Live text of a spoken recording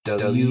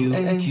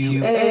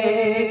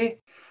WMQA.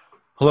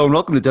 Hello and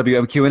welcome to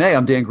WMQ&A.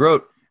 I'm Dan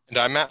Grote. And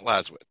I'm Matt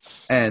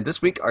Laswitz. And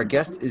this week, our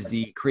guest is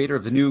the creator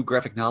of the new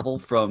graphic novel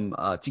from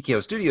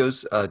TKO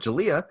Studios,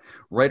 Jalea,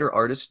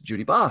 writer-artist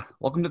Judy Ba.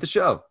 Welcome to the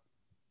show.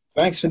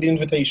 Thanks for the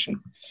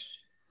invitation.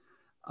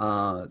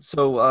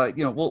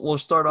 We'll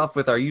start off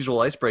with our usual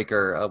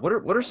icebreaker.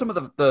 What are some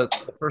of the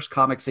first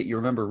comics that you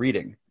remember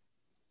reading?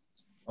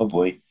 Oh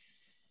boy.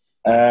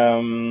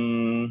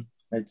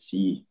 Let's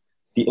see.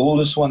 The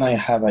oldest one I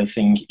have, I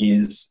think,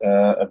 is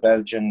a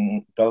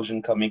Belgian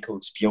comic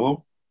called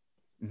Spirou.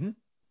 Mm-hmm.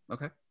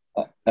 Okay.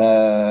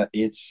 I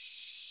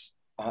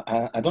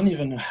don't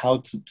even know how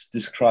to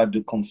describe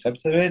the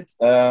concept of it.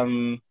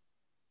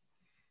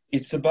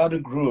 It's about a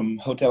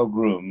hotel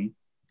groom,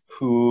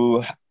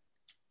 who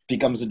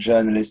becomes a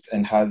journalist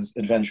and has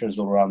adventures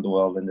all around the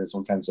world, and there's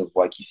all kinds of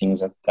wacky things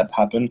that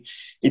happen.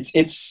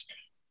 It's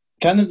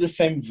kind of the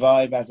same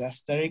vibe as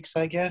Asterix,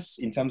 I guess,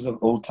 in terms of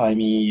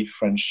old-timey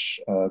French,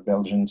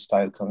 Belgian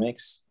style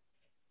comics.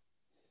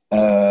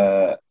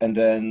 And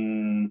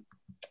then,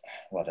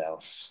 what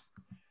else?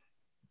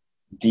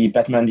 The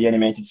Batman the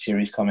Animated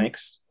Series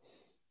comics.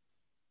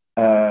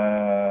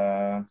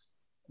 Dragon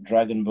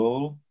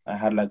Ball. I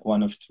had like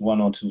one or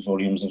two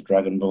volumes of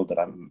Dragon Ball that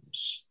I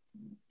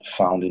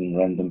found in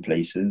random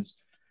places.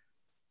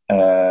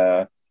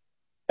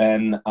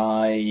 And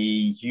I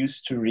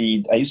used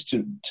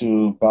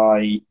to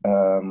buy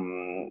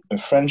a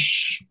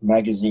French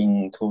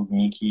magazine called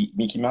Mickey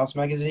Mouse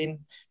Magazine,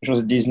 which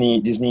was a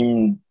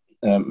Disney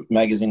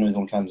magazine with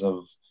all kinds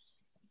of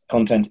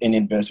content in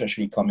it, but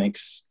especially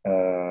comics.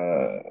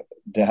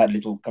 They had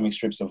little comic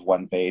strips of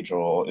 1 page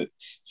or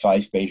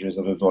 5 pages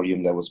of a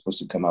volume that was supposed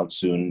to come out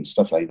soon,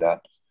 stuff like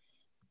that.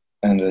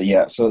 And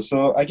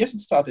so I guess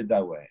it started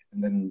that way,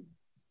 and then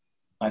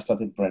I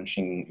started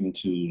branching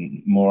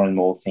into more and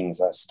more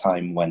things as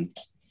time went.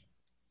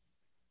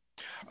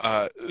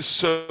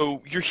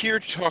 So you're here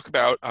to talk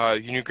about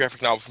your new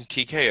graphic novel from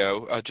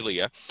TKO,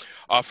 Jalea.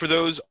 For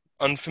those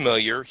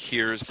unfamiliar,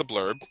 here's the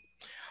blurb.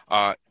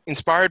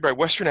 Inspired by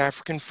Western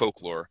African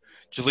folklore,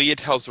 Jalea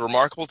tells the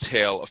remarkable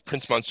tale of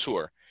Prince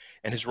Mansour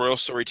and his royal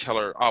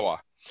storyteller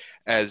Awa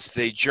as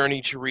they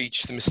journey to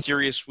reach the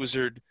mysterious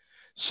wizard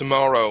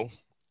Samaro,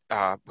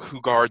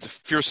 who guards a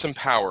fearsome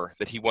power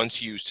that he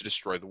once used to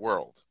destroy the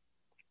world.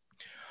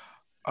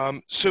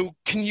 So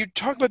can you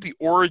talk about the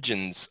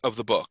origins of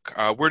the book?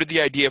 Where did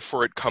the idea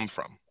for it come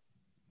from?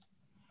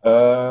 I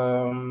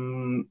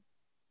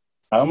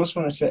almost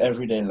want to say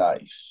everyday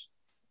life.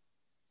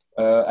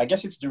 I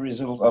guess it's the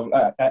result of,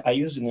 I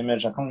used an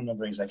image, I can't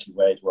remember exactly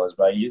where it was,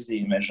 but I used the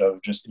image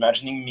of just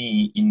imagining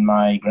me in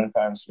my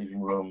grandparents'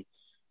 living room,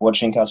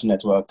 watching Cartoon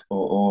Network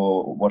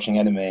or watching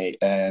anime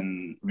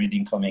and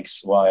reading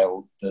comics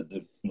while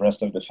the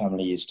rest of the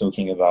family is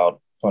talking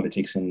about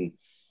politics and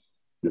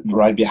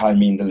right behind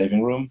me in the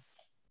living room.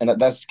 And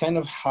that's kind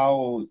of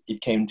how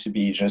it came to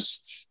be.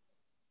 Just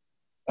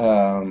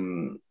I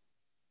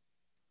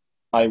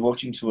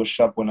walked into a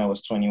shop when I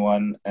was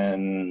 21,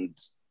 and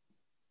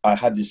I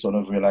had this sort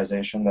of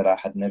realization that I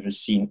had never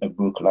seen a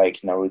book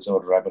like Naruto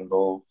or Dragon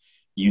Ball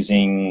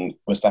using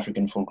West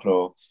African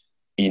folklore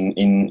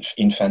in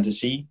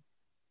fantasy.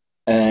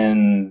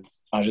 And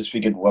I just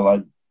figured,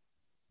 well,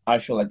 I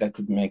feel like that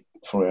could make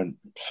for a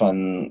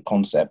fun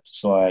concept.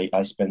 So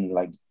I spent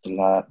like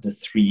the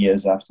 3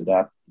 years after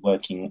that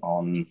working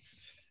on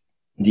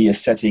the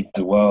aesthetic,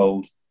 the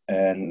world.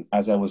 And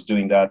as I was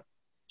doing that,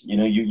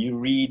 you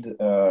read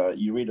a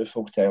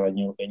folktale and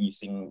you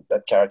think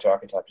that character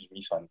archetype is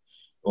really fun.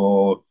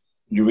 Or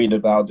you read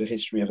about the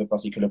history of a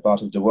particular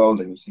part of the world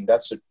and you think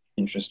that's an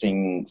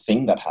interesting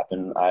thing that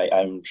happened.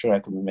 I'm sure I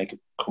could make a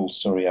cool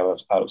story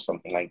out of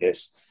something like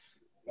this.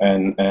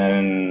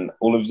 And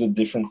all of the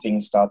different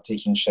things start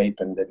taking shape,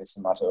 and then it's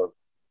a matter of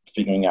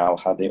figuring out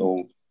how they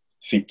all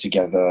fit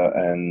together.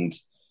 And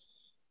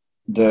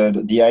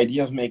the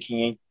idea of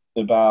making it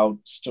about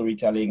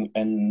storytelling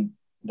and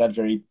that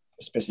very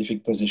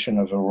specific position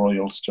of a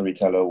royal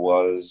storyteller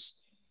was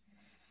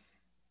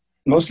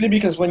mostly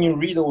because when you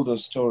read all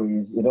those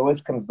stories, it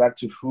always comes back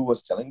to who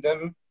was telling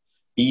them,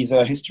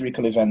 either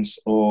historical events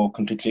or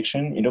complete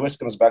fiction. It always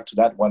comes back to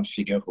that one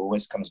figure who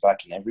always comes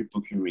back in every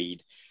book you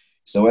read.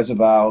 It's always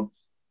about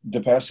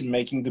the person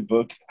making the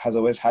book has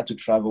always had to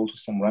travel to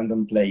some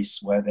random place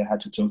where they had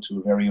to talk to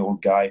a very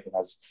old guy who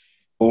has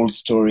old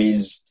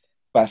stories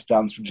passed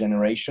down through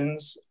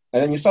generations.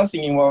 And then you start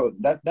thinking, well,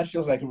 that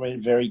feels like a very,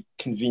 very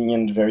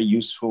convenient, very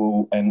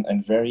useful,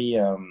 and very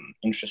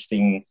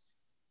interesting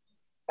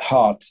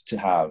heart to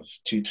have,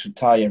 to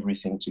tie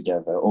everything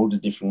together. All the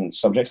different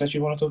subjects that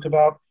you want to talk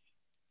about,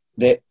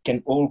 they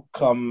can all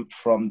come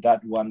from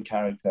that one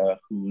character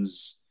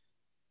who's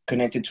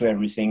connected to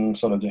everything,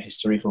 sort of the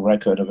historical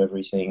record of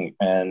everything,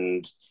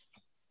 and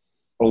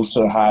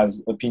also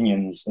has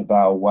opinions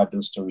about what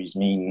those stories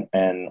mean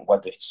and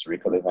what the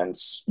historical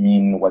events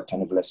mean, what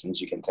kind of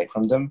lessons you can take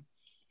from them.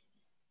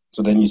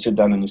 So then you sit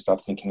down and you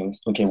start thinking,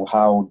 okay, well,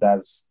 how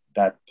does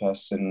that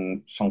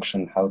person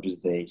function? How do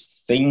they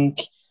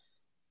think?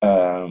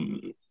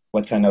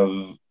 What kind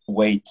of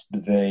weight do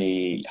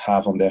they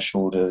have on their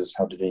shoulders?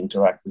 How do they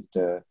interact with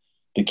the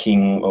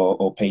king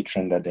or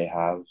patron that they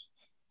have?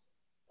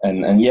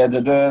 And yeah,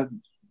 the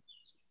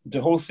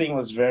whole thing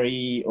was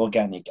very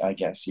organic, I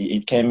guess.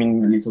 It came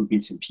in little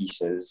bits and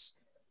pieces,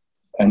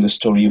 and the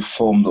story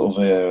formed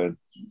over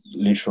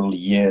literal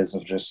years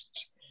of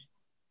just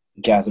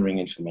gathering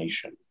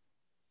information.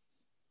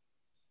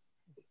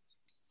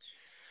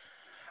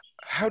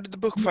 How did the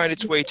book find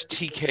its way to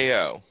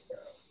TKO?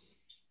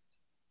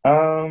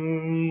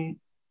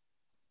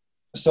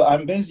 So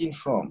I'm based in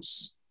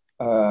France,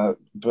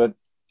 but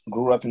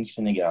grew up in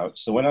Senegal.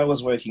 So when I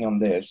was working on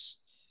this,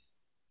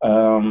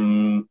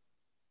 I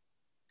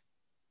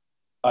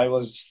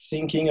was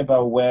thinking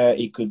about where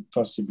it could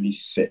possibly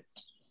fit.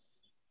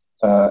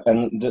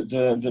 And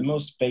the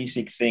most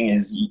basic thing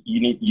is you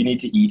need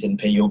to eat and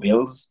pay your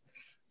bills.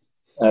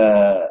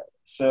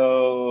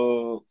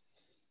 So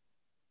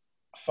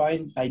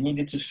I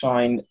needed to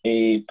find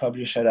a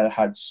publisher that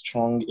had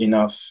strong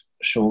enough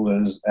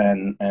shoulders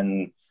and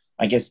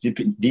I guess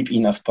deep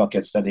enough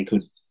pockets that they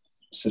could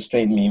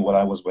sustain me while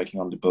I was working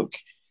on the book,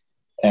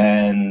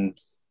 and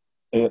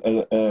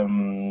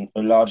a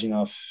large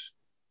enough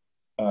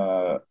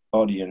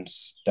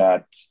audience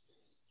that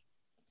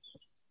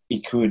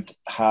it could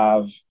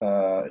have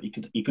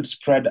it could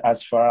spread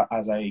as far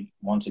as I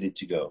wanted it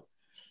to go.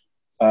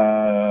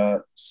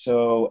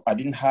 So I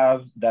didn't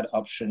have that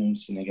option in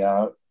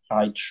Senegal.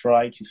 I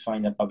tried to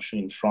find that option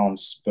in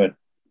France, but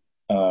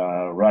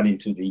ran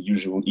into the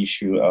usual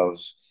issue of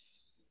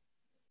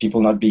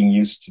people not being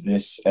used to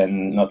this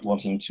and not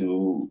wanting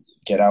to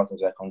get out of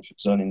their comfort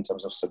zone in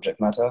terms of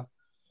subject matter.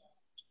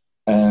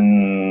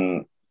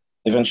 And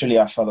eventually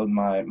I followed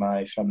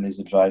my family's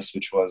advice,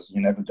 which was,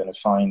 you're never going to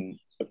find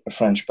a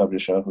French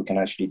publisher who can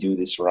actually do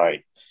this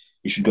right.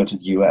 You should go to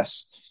the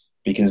US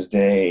because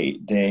they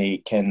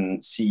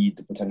can see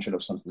the potential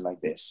of something like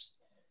this.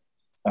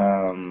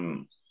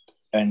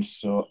 And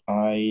so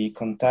I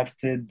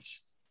contacted,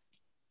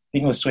 I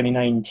think it was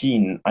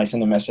 2019, I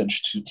sent a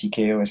message to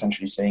TKO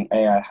essentially saying,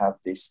 hey, I have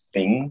this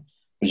thing.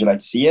 Would you like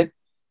to see it?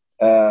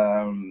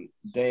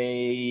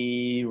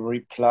 They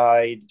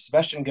replied,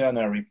 Sebastian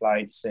Gerner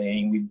replied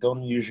saying, we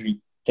don't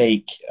usually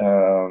take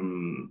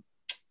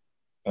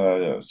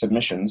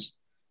submissions,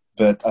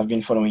 but I've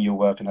been following your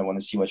work and I want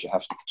to see what you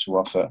have to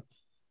offer.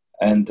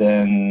 And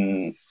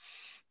then,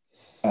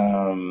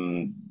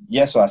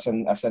 so I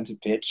sent a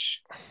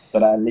pitch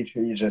that I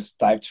literally just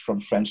typed from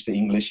French to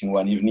English in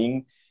one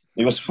evening.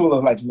 It was full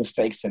of like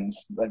mistakes, and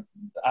like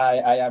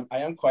I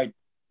am quite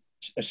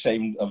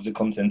ashamed of the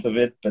content of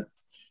it. But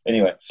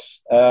anyway,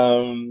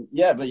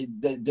 but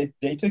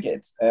they took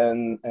it,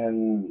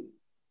 and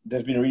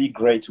they've been really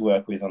great to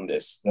work with on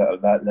this.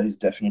 That is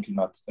definitely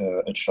not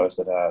a choice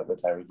that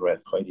I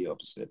regret. Quite the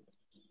opposite.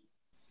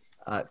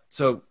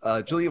 So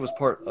Julia was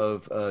part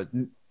of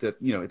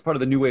it's part of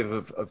the new wave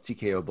of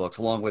TKO books,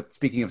 along with,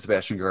 speaking of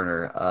Sebastian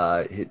Gerner,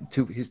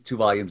 his two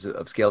volumes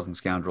of Scales and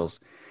Scoundrels.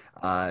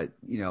 And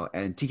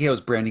TKO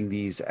is branding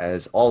these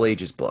as all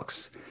ages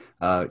books.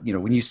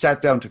 When you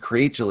sat down to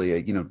create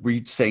Julia, were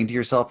you saying to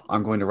yourself,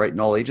 I'm going to write an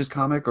all ages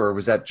comic, or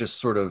was that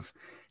just sort of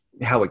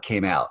how it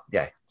came out?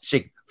 Yeah.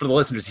 For the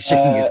listeners, he's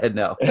shaking his head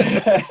no.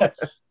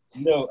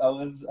 No,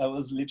 I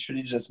was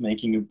literally just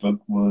making a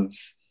book with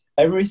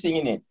everything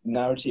in it,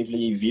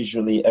 narratively,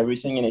 visually,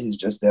 everything in it is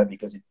just there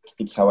because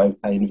it's how I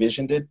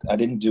envisioned it. I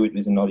didn't do it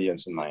with an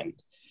audience in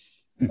mind.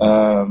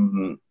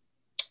 Mm-hmm.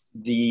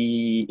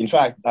 In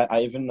fact,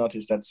 I even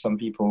noticed that some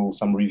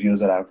reviews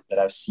that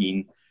I've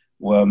seen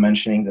were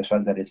mentioning the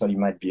fact that they thought it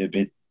might be a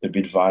bit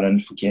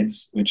violent for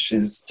kids, which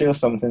is still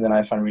something that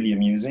I find really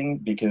amusing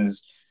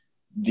because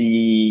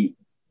the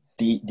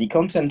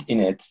content in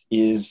it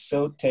is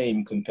so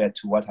tame compared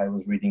to what I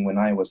was reading when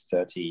I was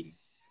 13.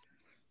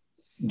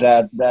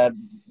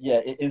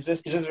 It's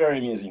just very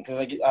amusing because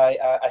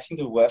I think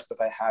the worst that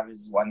I have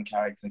is one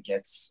character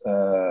gets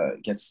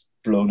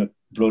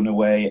blown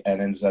away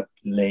and ends up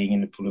laying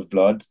in a pool of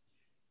blood.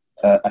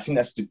 I think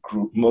that's the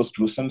most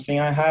gruesome thing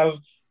I have.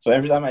 So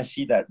every time I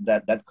see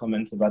that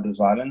comment about the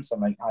violence,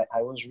 I'm like,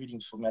 I was reading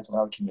Fullmetal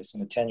Alchemist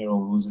and a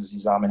 10-year-old loses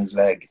his arm and his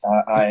leg.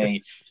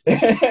 I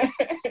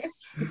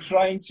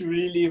trying to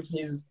relive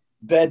his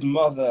dead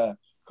mother,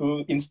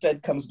 who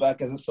instead comes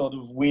back as a sort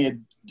of weird,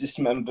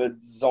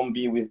 dismembered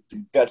zombie with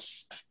the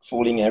guts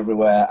falling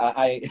everywhere.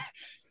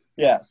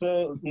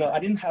 So no, I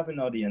didn't have an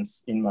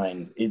audience in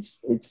mind.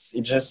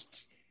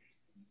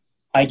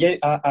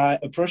 I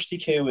approached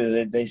TKO with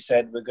it. They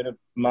said, we're going to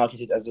market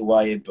it as a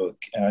YA book.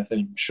 And I thought,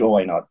 sure,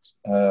 why not?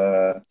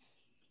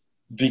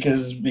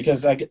 Because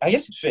I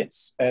guess it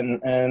fits.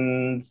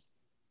 And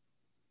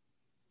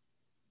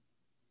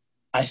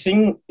I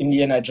think in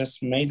the end, I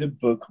just made a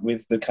book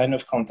with the kind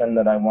of content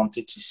that I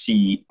wanted to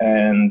see.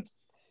 And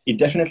it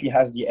definitely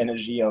has the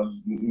energy of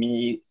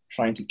me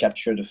trying to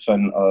capture the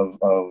fun of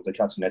the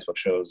Cartoon Network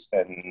shows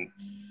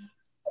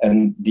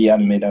and the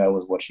anime that I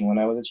was watching when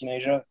I was a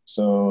teenager.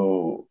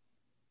 So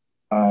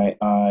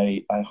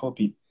I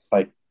hope it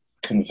like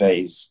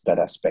conveys that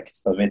aspect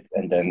of it.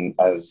 And then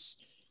as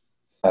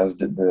as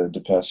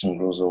the person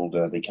grows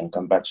older, they can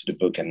come back to the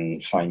book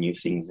and find new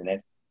things in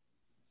it.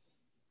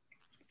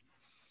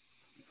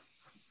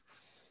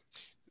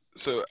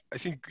 So I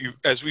think,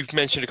 as we've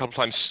mentioned a couple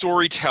times,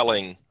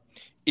 storytelling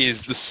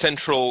is the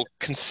central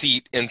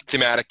conceit and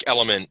thematic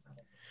element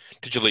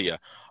to Jalea.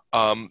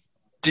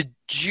 Did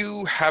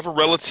you have a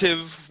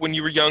relative when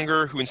you were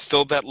younger who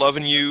instilled that love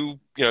in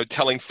you,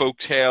 telling folk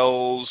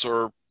tales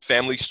or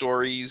family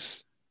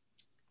stories?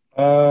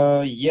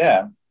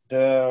 Yeah,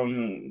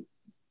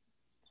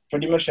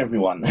 pretty much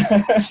everyone.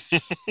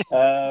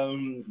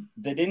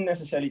 They didn't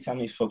necessarily tell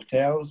me folk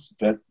tales,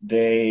 but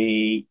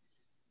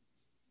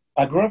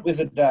I grew up with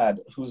a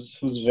dad who's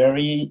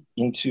very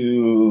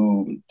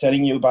into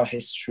telling you about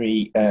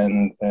history,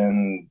 and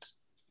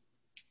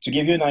to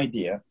give you an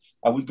idea,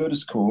 I would go to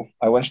school.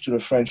 I went to the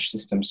French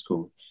system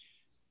school,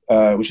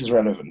 which is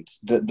relevant.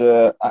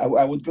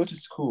 I would go to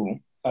school.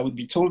 I would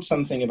be told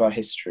something about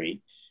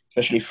history,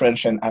 especially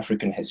French and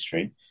African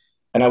history,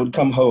 and I would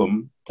come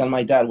home, tell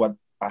my dad what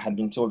I had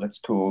been told at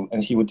school,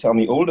 and he would tell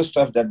me all the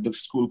stuff that the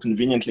school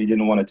conveniently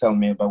didn't want to tell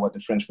me about what the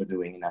French were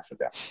doing in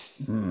Africa.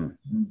 Mm.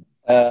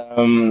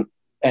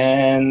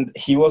 And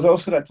he was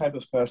also that type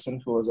of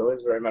person who was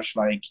always very much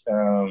like,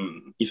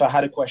 if I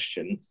had a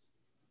question,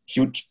 he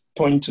would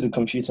point to the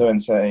computer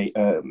and say,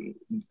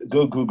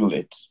 go Google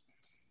it.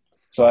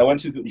 So I went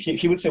to,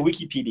 he would say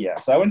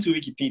Wikipedia. So I went to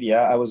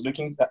Wikipedia. I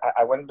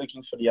went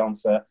looking for the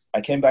answer.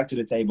 I came back to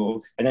the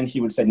table, and then he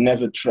would say,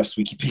 never trust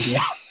Wikipedia.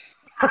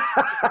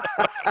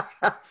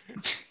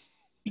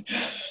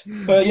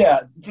 So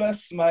yeah,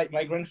 plus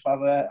my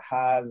grandfather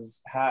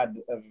has had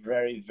a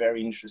very,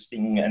 very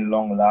interesting and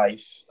long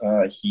life.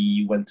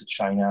 He went to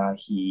China.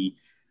 He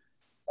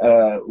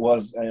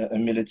was a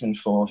militant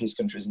for his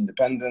country's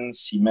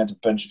independence. He met a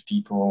bunch of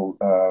people,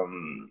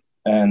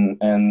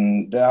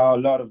 and there are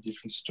a lot of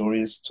different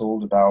stories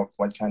told about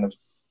what kind of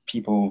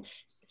people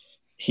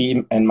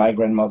he and my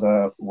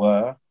grandmother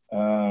were.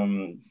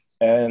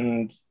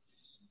 And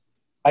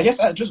I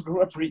guess I just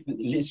grew up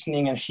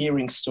listening and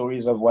hearing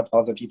stories of what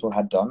other people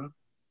had done,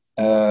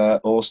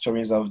 or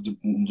stories of the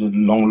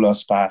long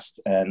lost past.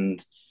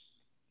 And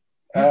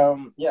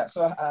yeah,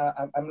 so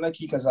I'm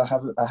lucky because I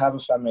have a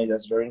family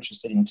that's very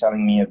interested in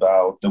telling me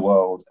about the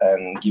world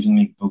and giving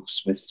me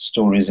books with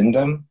stories in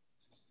them.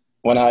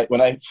 When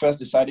I first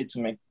decided to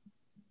make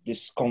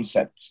this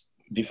concept,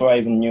 before I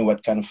even knew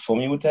what kind of form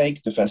it would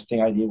take, the first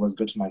thing I did was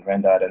go to my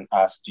granddad and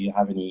ask, do you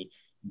have any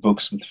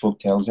books with folk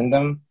tales in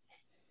them?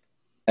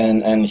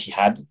 And he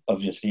had,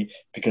 obviously,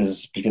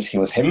 because he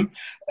was him.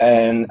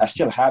 And I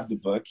still have the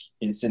book.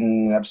 It's in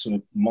an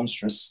absolute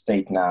monstrous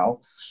state now,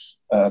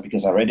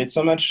 because I read it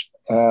so much.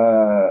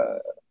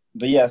 But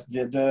yes,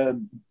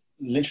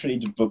 literally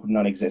the book would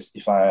not exist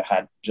if I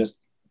had just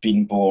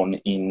been born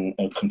in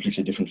a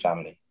completely different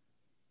family.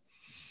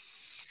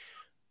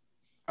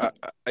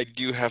 I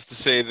do have to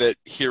say that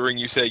hearing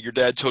you say your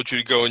dad told you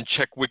to go and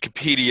check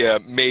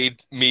Wikipedia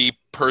made me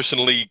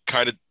personally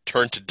kind of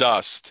turn to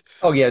dust.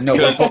 Oh yeah, no,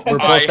 we're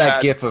both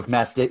that gif of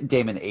Matt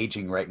Damon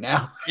aging right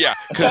now. Yeah,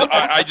 because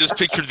I just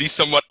pictured the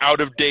somewhat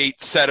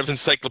out-of-date set of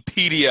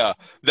encyclopedia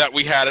that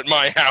we had at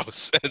my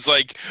house. And it's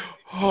like,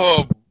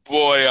 oh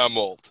boy, I'm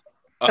old.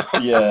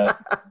 Yeah.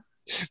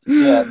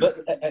 Yeah,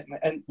 but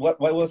and what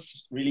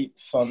was really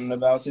fun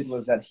about it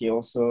was that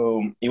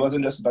it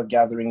wasn't just about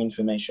gathering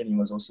information, it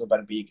was also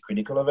about being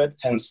critical of it,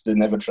 hence the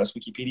never trust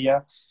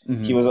Wikipedia.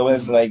 Mm-hmm. He was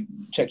always like,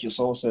 check your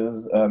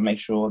sources, make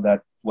sure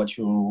that what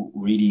you're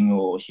reading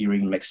or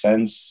hearing makes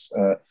sense.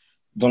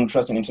 Don't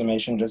trust an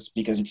information just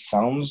because it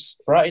sounds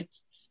right.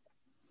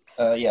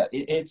 Yeah,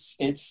 it's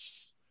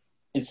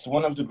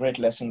one of the great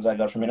lessons I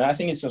got from it. And I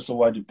think it's also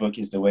why the book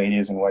is the way it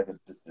is, and why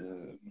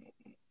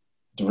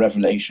the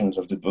revelations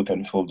of the book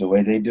unfold the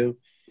way they do.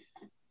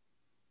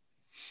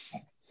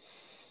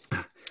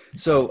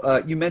 So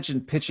you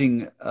mentioned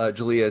pitching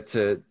Jalea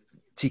to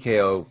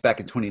TKO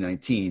back in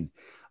 2019.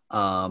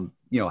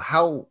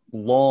 How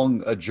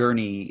long a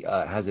journey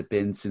has it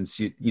been since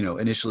you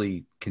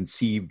initially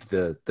conceived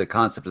the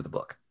concept of the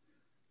book?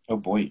 Oh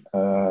boy,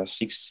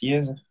 6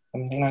 years,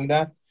 something like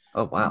that.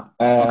 Oh wow.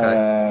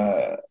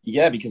 Okay.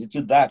 Yeah, because it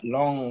took that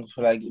long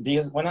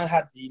because when I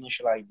had the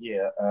initial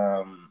idea,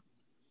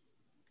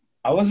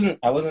 I wasn't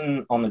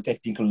on a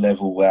technical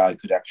level where I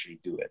could actually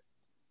do it.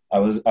 I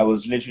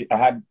was literally, I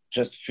had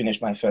just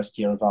finished my first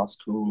year of art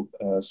school,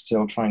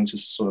 still trying to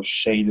sort of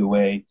shade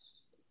away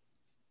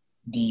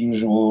the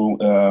usual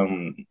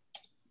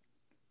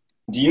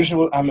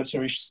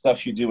amateurish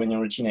stuff you do when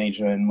you're a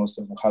teenager, and most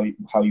of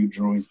how you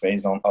draw is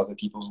based on other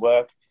people's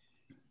work.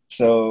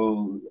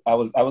 So I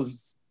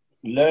was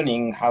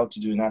learning how to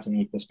do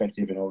anatomy,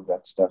 perspective, and all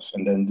that stuff.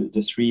 And then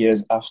the 3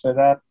 years after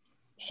that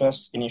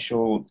first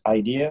initial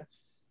idea,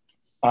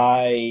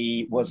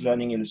 I was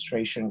learning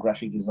illustration,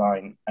 graphic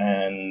design,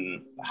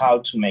 and how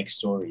to make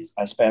stories.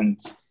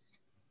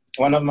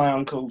 One of my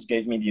uncles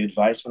gave me the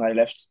advice when I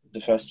left the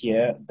first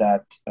year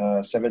that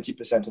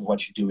 70% of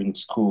what you do in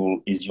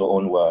school is your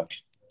own work.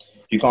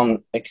 You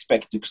can't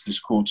expect the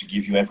school to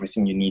give you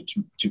everything you need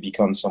to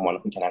become someone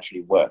who can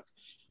actually work.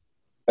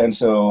 And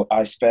so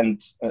I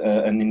spent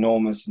an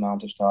enormous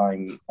amount of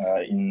time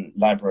in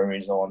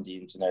libraries or on the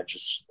internet,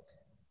 just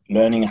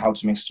learning how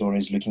to make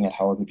stories, looking at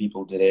how other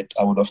people did it.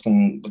 I would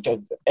often look at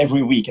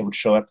every week. I would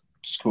show up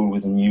to school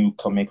with a new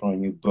comic or a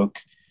new book,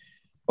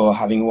 or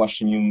having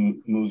watched a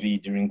new movie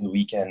during the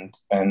weekend,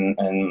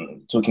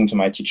 and talking to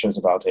my teachers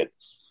about it.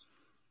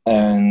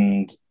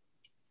 And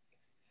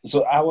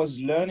so I was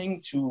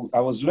learning to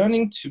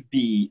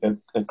be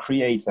a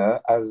creator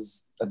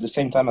as at the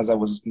same time as I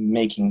was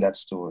making that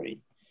story.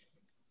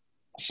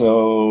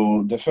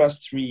 So the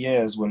first 3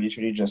 years were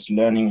literally just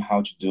learning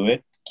how to do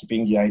it,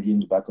 keeping the idea in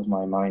the back of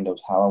my mind of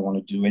how I want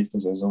to do it,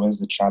 because there's always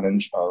the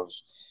challenge of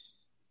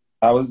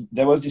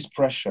there was this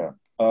pressure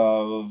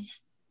of,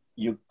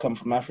 you come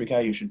from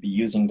Africa, you should be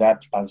using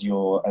that as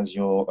your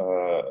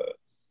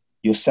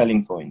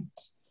selling point.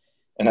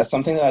 And that's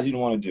something that I didn't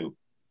want to do,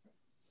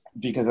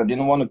 because I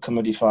didn't want to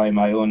commodify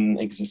my own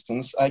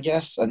existence, I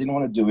guess. I didn't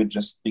want to do it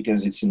just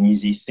because it's an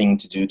easy thing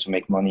to do to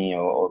make money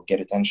or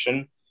get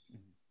attention.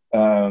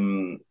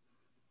 And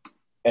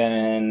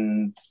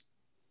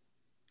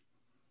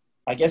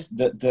I guess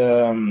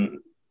the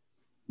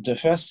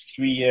first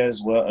 3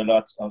 years were a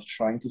lot of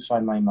trying to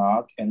find my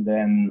mark. And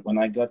then when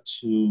I got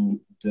to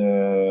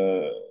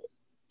the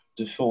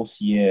fourth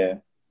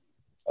year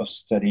of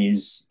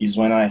studies is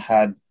when I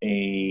had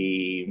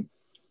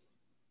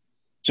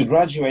to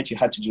graduate, you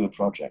had to do a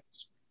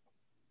project.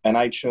 And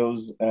I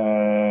chose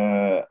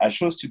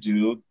to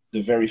do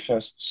the very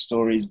first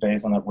stories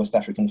based on West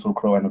African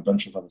folklore and a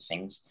bunch of other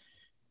things.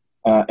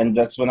 And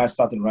that's when I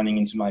started running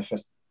into my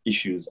first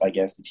issues, I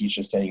guess. The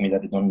teachers telling me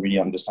that they don't really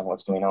understand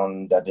what's going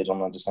on, that they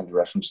don't understand the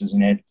references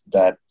in it,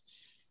 that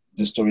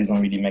the stories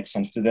don't really make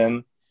sense to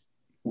them,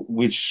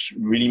 which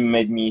really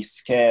made me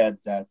scared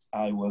that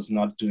I was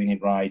not doing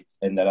it right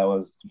and that I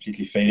was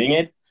completely failing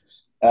it.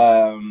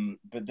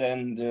 But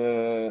then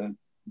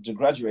the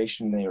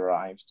graduation day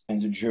arrived,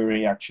 and the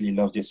jury actually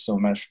loved it so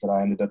much that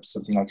I ended up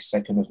something like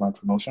second of my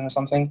promotion or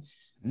something.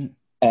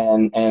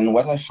 And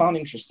what I found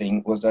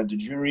interesting was that the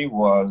jury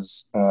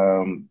was,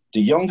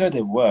 the younger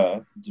they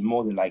were, the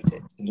more they liked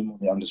it and the more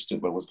they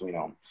understood what was going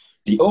on.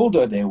 The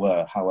older they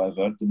were,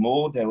 however, the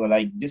more they were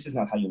like, this is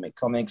not how you make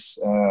comics.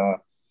 At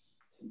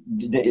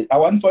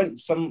one point,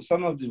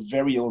 some of the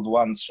very old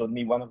ones showed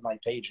me one of my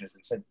pages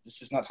and said,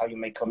 this is not how you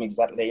make comics,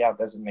 that layout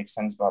doesn't make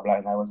sense, blah, blah.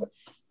 And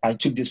I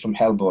took this from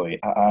Hellboy.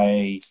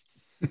 I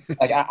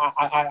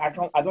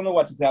don't know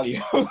what to tell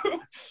you.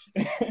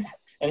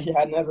 And he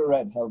had never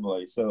read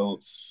Hellboy. So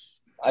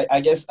I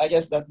guess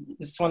that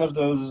it's one of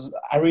those,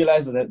 I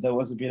realized that there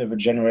was a bit of a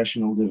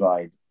generational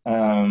divide.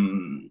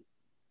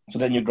 So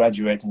then you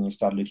graduate and you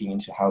start looking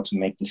into how to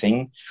make the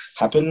thing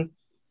happen,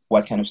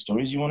 what kind of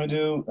stories you want to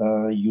do.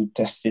 You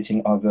test it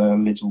in other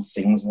little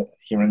things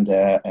here and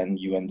there, and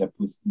you end up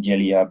with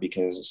Delia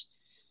because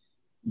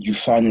you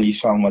finally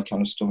found what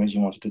kind of stories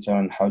you wanted to tell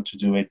and how to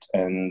do it.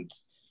 And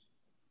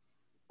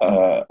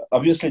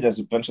obviously there's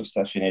a bunch of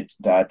stuff in it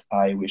that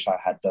I wish I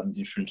had done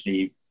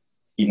differently,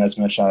 in as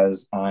much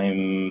as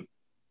I'm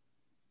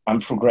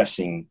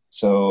progressing.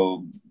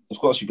 So of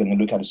course you're going to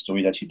look at a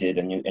story that you did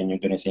and you're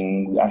going to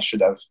think,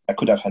 I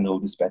could have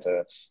handled this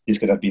better. This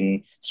could have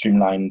been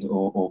streamlined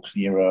or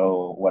clearer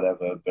or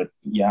whatever. But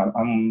yeah,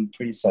 I'm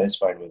pretty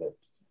satisfied with it.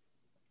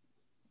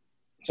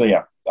 So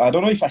yeah, I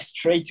don't know if I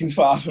strayed too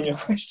far from your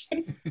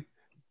question.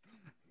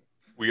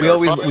 We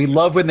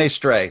love when they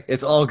stray.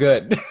 It's all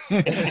good.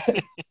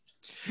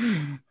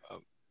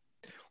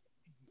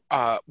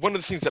 One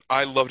of the things that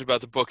I loved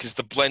about the book is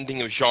the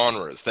blending of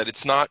genres, that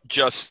it's not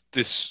just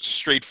this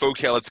straight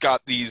folktale. It's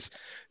got these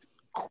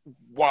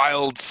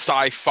wild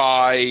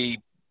sci-fi,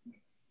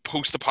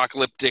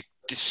 post-apocalyptic,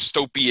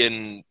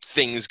 dystopian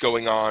things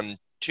going on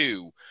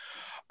too.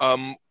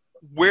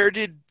 Where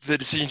did the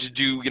decision to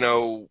do,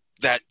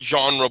 that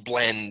genre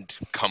blend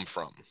come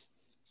from?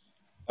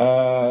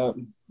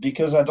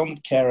 Because I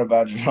don't care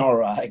about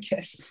genre, I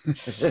guess.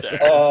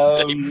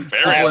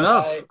 Fair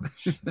enough.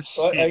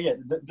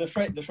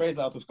 The phrase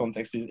out of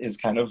context is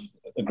kind of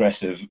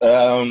aggressive.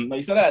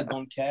 It's not that I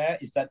don't care;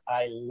 it's that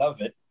I love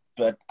it,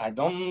 but I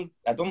don't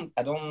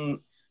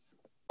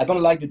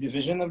like the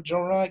division of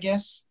genre, I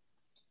guess.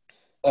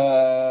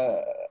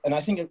 And I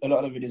think a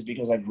lot of it is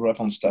because I grew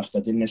up on stuff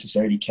that didn't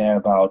necessarily care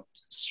about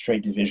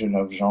straight division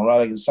of genre.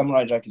 Like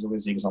Samurai Jack is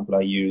always the example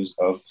I use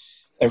of.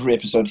 Every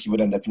episode, he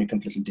would end up in a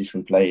completely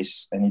different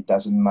place, and it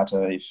doesn't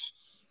matter if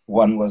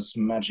one was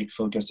magic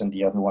focused and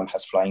the other one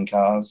has flying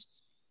cars.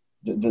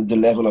 The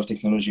level of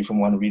technology from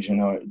one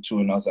region to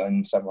another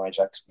in Samurai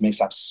Jack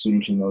makes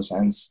absolutely no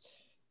sense,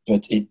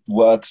 but it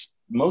works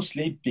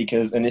mostly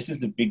because, and this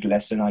is the big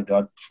lesson I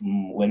got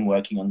from when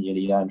working on the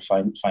Elia and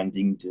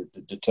finding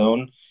the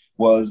tone,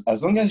 was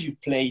as long as you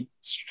play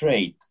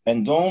straight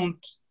and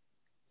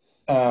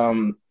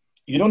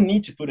you don't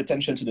need to put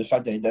attention to the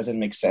fact that it doesn't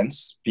make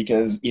sense,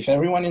 because if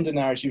everyone in the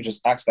narrative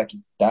just acts like it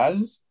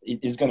does,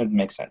 it is going to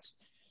make sense.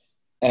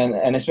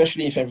 And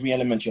especially if every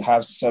element you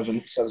have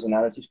serves a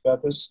narrative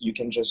purpose, you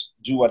can just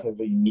do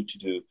whatever you need to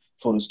do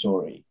for the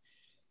story.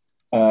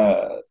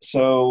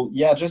 So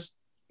yeah, just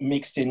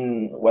mixed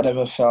in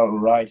whatever felt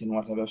right and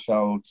whatever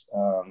felt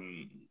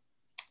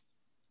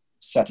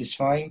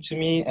satisfying to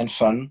me and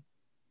fun,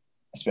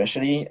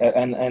 especially.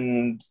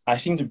 And I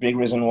think the big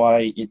reason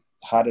why it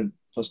had a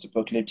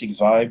post-apocalyptic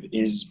vibe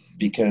is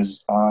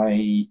because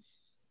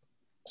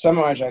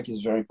Samurai Jack is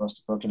very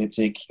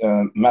post-apocalyptic.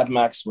 Mad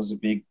Max was a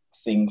big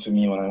thing for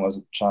me when I was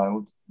a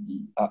child.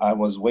 I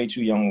was way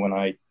too young when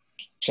I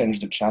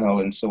changed the channel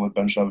and saw a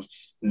bunch of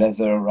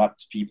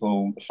leather-wrapped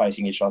people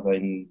fighting each other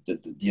in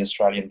the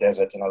Australian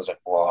desert, and I was like,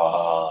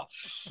 wow.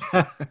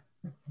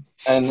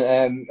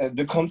 and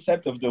the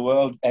concept of the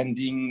world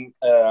ending,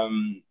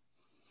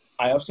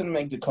 I often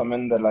make the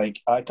comment that,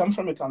 like, I come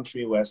from a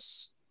country where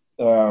it's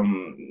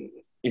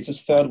a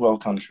third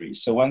world country.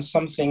 So when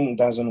something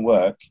doesn't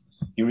work,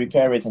 you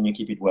repair it and you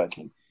keep it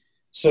working.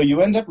 So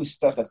you end up with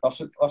stuff that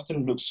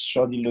often looks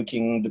shoddy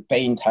looking. The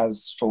paint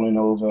has fallen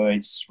over.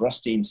 It's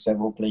rusty in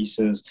several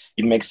places.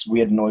 It makes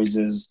weird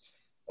noises,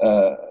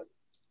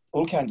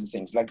 all kinds of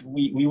things. Like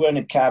we were in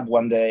a cab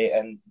one day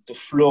and the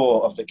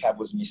floor of the cab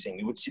was missing.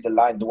 You would see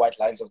the white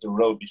lines of the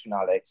road between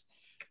our legs.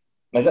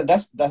 Now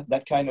that's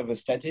that kind of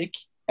aesthetic.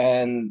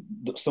 And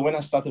so when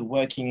I started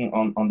working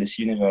on this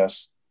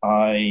universe,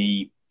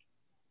 I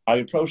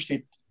approached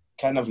it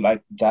kind of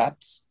like that,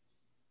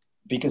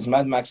 because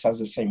Mad Max has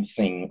the same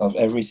thing of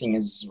everything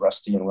is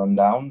rusty and run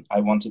down.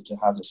 I wanted to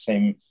have the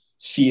same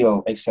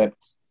feel,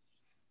 except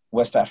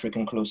West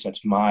African, closer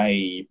to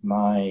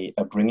my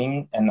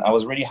upbringing. And I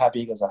was really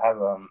happy because I have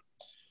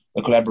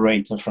a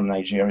collaborator from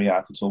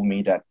Nigeria who told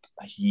me that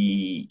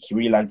he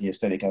really liked the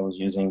aesthetic I was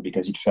using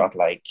because it felt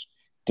like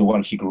the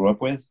one he grew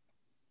up with.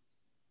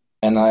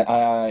 And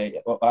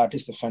or at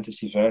least a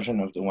fantasy version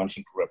of the one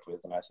he grew up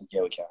with. And I think,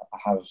 yeah, okay, I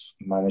have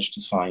managed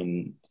to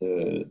find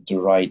the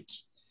right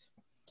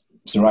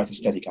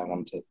aesthetic I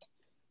wanted.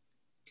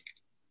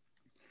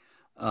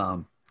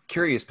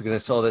 Curious, because I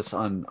saw this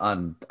on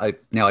I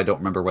don't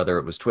remember whether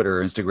it was Twitter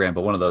or Instagram,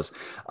 but one of those.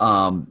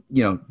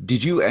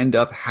 Did you end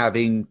up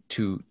having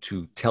to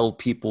tell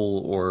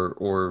people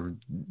or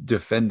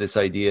defend this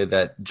idea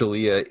that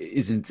Jalea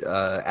isn't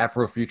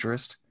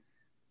Afrofuturist?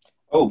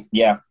 Oh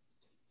yeah.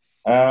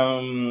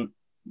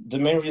 The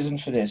main reason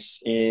for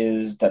this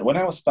is that when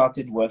I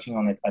started working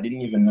on it, I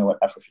didn't even know what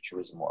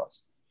Afrofuturism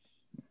was.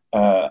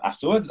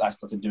 Afterwards, I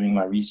started doing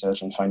my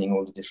research and finding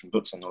all the different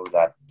books and all of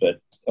that.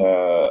 But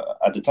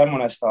at the time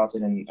when I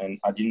started, and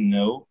I didn't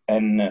know,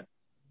 and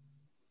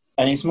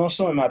it's more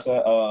so a matter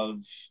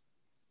of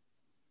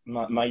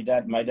my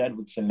dad. My dad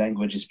would say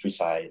language is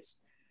precise,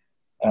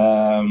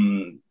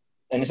 and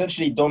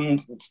essentially don't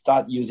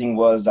start using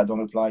words that don't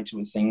apply to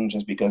a thing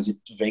just because it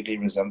vaguely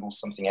resembles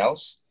something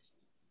else.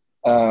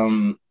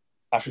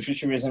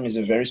 Afrofuturism is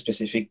a very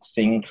specific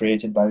thing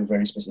created by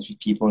very specific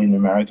people in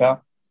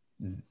America.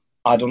 Mm.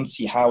 I don't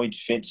see how it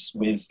fits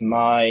with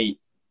my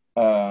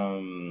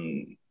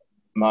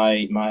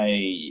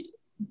my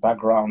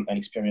background and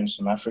experience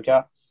from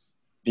Africa,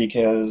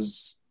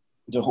 because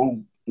the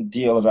whole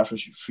deal of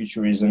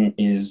Afrofuturism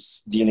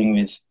is dealing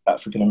with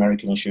African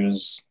American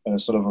issues,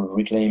 sort of a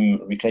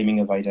reclaiming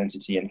of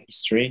identity and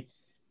history,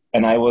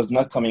 and I was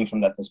not coming from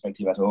that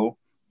perspective at all.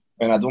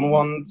 And I don't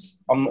want,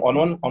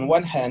 on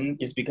one hand,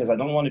 it's because I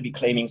don't want to be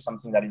claiming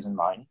something that isn't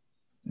mine.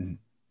 Mm-hmm.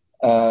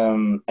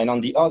 And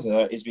on the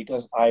other is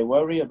because I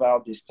worry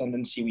about this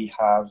tendency we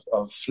have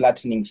of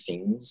flattening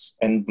things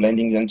and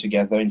blending them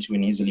together into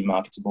an easily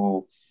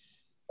marketable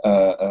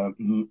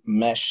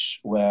mesh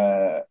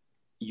where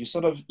you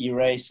sort of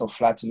erase or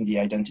flatten the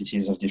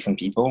identities of different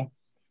people.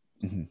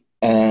 Mm-hmm.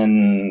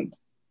 And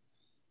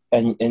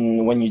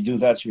when you do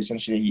that, you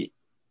essentially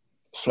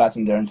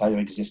flatten their entire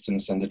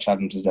existence and the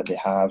challenges that they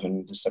have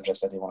and the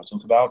subjects that they want to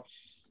talk about.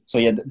 So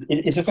yeah,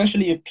 it's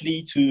essentially a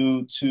plea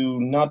to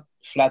not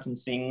flatten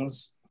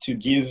things, to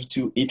give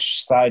to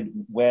each side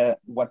what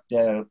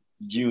their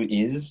due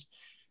is,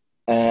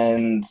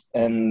 and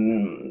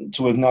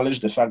to acknowledge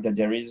the fact that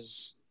there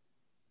is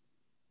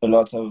a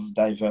lot of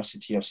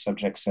diversity of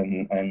subjects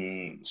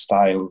and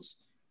styles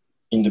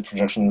in the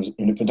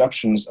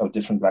productions of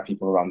different Black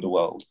people around the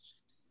world.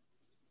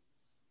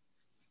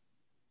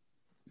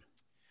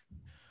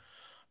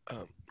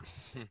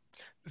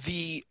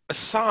 The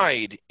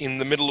aside in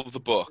the middle of the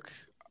book,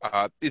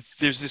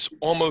 there's this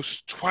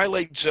almost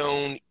Twilight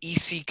Zone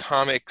EC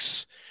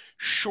Comics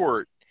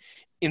short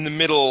in the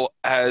middle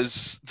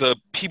as the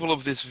people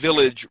of this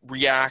village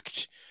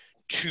react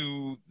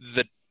to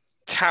the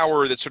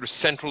tower that's sort of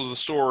central to the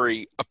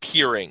story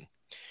appearing.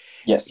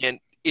 Yes. And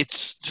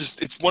it's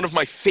one of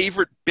my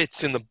favorite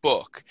bits in the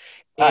book.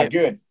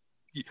 Good.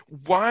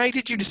 Why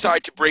did you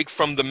decide to break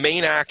from the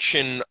main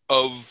action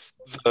of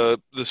the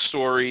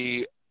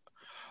story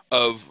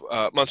of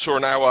Mansoor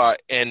Nawa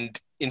and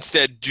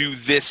instead do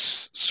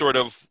this sort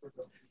of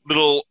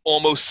little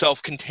almost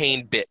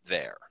self-contained bit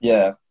there?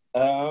 Yeah.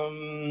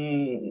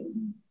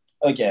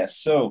 Okay,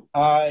 so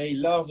I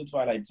love the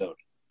Twilight Zone.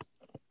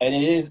 And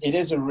it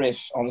is a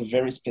riff on a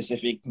very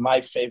specific, my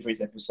favorite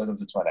episode of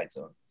the Twilight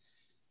Zone.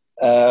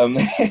 I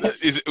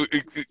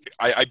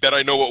bet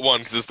I know what one,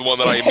 because it's the one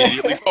that I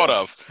immediately thought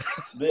of.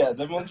 Yeah,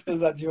 The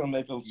Monsters at Your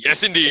Maple Street.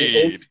 Yes,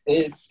 indeed.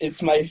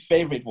 It's my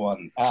favorite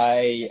one.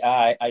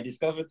 I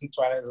discovered the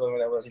Twilight Zone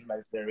when I was in my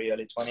very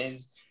early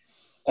 20s.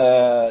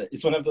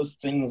 It's one of those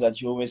things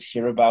that you always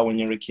hear about when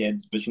you're a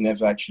kid, but you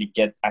never actually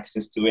get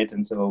access to it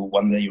until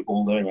one day you're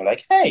older and you're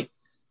like, hey.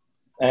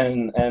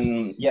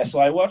 And yeah, so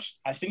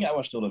I think I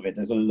watched all of it.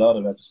 There's a lot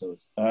of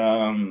episodes.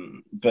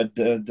 But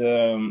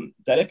that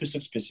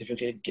episode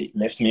specifically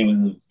left me with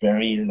a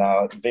very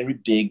loud, very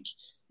big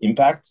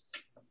impact.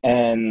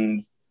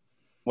 And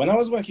when I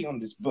was working on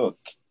this book,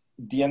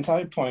 the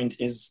entire point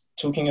is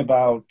talking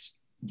about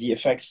the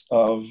effects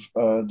of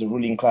the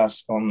ruling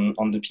class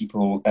on the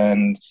people,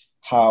 and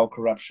how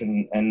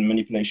corruption and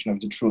manipulation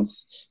of the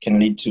truth can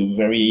lead to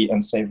very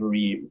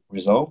unsavory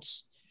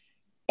results.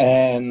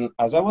 And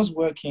as I was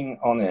working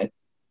on it,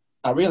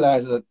 I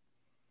realized that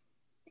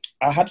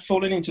I had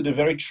fallen into the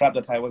very trap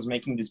that I was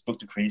making this book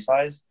to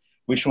criticize,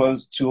 which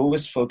was to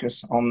always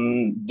focus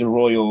on the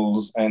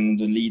royals and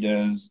the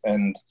leaders.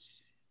 And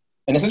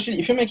essentially,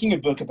 if you're making a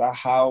book about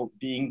how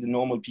being the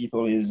normal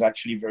people is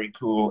actually very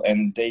cool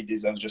and they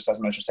deserve just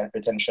as much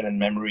attention and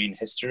memory in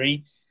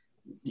history,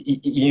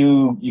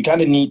 you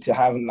kind of need to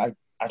have like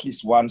at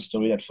least one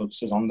story that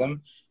focuses on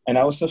them. And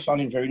I also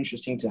found it very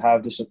interesting to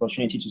have this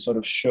opportunity to sort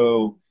of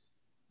show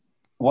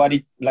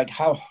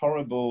how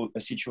horrible a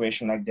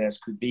situation like this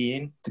could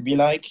be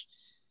like.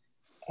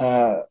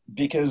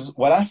 Because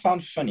what I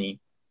found funny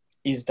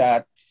is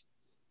that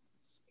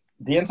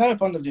the entire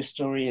point of this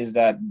story is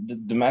that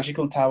the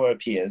magical tower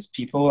appears.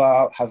 People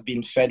have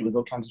been fed with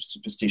all kinds of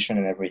superstition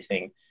and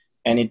everything.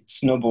 And it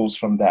snowballs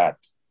from that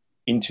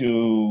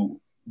into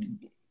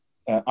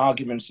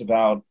arguments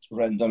about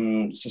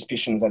random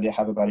suspicions that they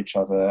have about each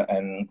other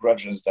and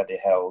grudges that they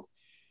held.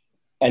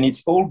 And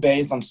it's all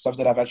based on stuff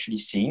that I've actually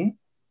seen.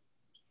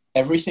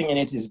 Everything in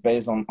it is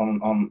based on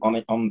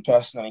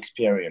personal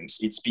experience.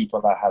 It's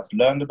people that I have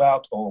learned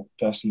about or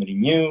personally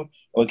knew,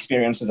 or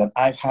experiences that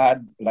I've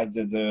had, like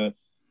the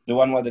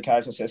one where the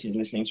character says he's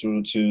listening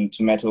to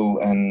metal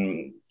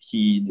and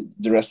the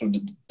rest of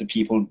the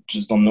people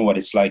just don't know what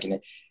it's like. And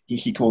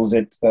he calls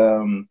it...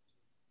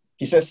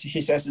 He says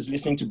he's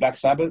listening to Black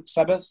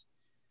Sabbath,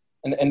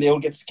 and they all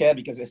get scared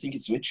because they think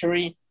it's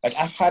witchery. Like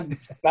I've had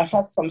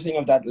something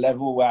of that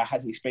level where I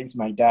had to explain to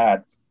my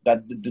dad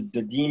that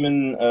the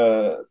demon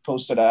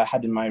poster that I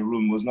had in my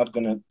room was not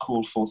going to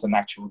call forth an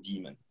actual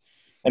demon.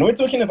 And we're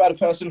talking about a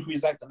person who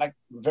is like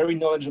very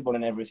knowledgeable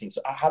and everything. So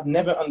I have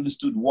never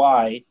understood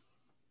why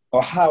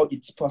or how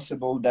it's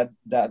possible that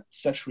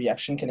such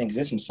reaction can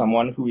exist in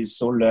someone who is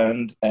so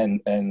learned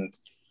and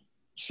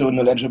so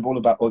knowledgeable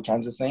about all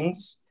kinds of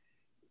things.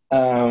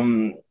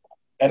 And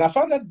I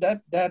found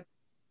that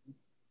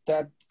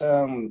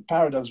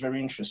paradox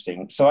very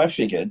interesting. So I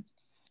figured,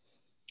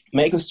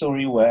 make a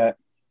story where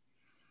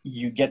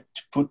you get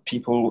to put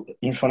people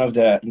in front of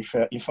their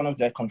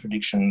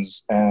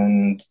contradictions.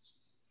 And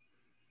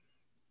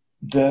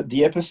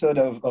the episode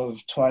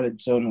of Twilight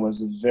Zone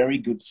was a very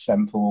good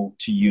sample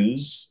to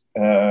use.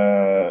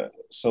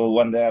 So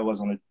one day I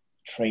was on a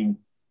train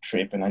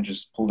trip and I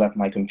just pulled out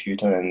my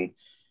computer and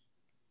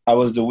I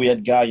was the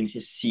weird guy in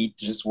his seat,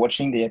 just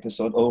watching the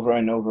episode over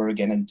and over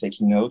again and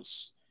taking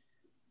notes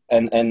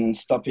and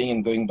stopping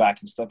and going back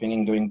and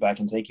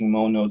taking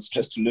more notes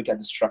just to look at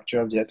the structure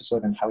of the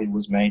episode and how it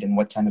was made and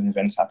what kind of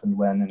events happened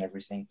when and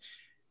everything.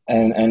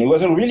 And it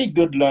was a really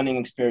good learning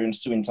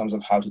experience too in terms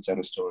of how to tell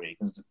a story.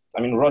 Because,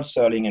 Rod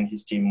Serling and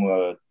his team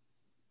were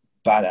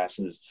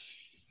badasses.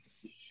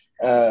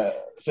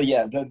 So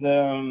yeah,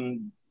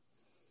 the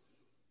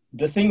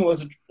thing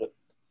was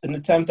an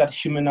attempt at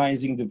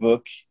humanizing the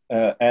book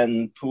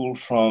and pull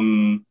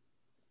from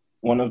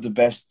one of the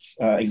best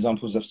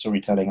examples of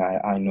storytelling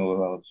I know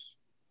of.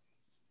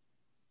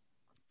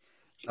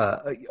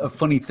 A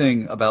funny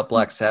thing about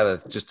Black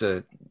Sabbath, just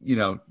to,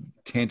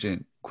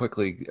 tangent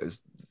quickly,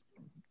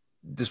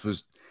 this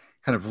was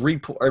kind of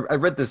I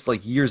read this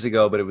like years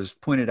ago, but it was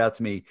pointed out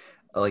to me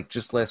like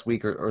just last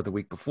week or the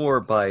week before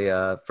by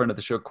a friend of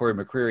the show, Corey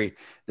McCreary.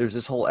 There's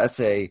this whole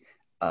essay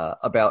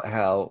about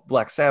how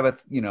Black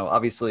Sabbath,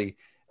 obviously,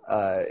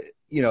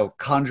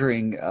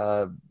 conjuring,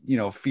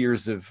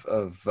 fears of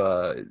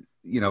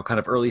kind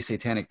of early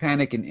satanic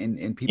panic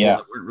and people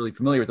that weren't really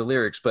familiar with the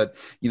lyrics, but,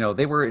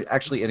 they were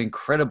actually an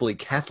incredibly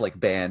Catholic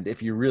band.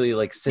 If you really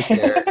like sit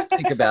there and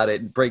think about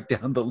it and break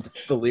down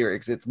the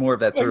lyrics, it's more of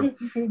that sort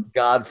of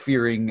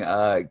God-fearing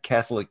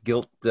Catholic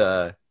guilt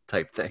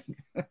type thing.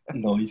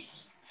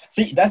 Nice.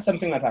 See, that's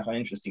something that I find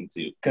interesting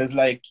too, because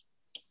like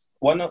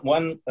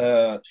one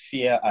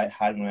fear I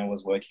had when I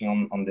was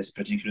working on this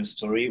particular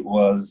story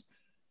was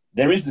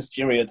there is the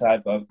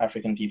stereotype of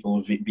African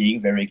people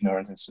being very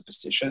ignorant and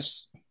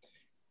superstitious.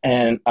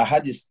 And I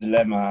had this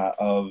dilemma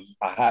of,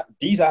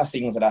 these are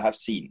things that I have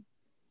seen,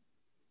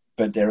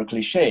 but they're a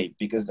cliche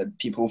because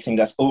people think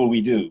that's all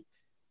we do.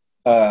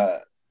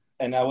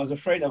 And I was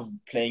afraid of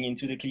playing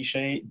into the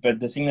cliche, but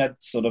the thing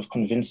that sort of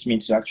convinced me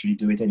to actually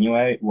do it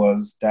anyway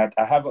was that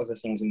I have other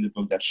things in the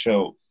book that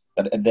show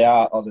But there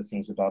are other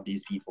things about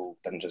these people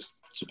than just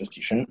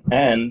superstition.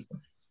 And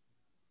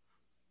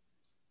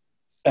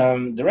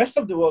the rest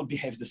of the world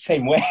behaves the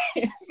same way.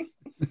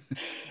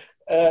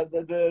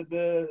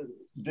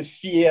 The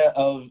fear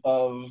of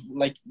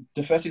like,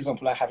 the first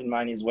example I have in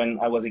mind is when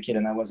I was a kid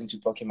and I was into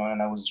Pokemon,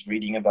 and I was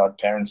reading about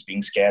parents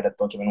being scared that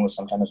Pokemon was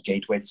some kind of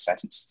gateway to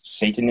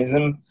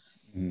Satanism.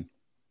 Mm-hmm.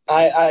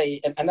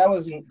 And that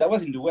was in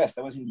the West.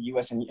 That was in the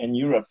US and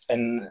Europe,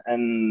 and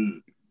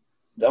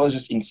that was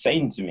just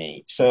insane to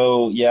me.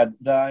 So yeah,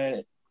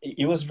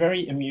 it was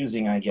very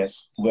amusing, I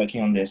guess,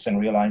 working on this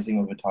and realizing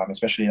over time,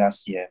 especially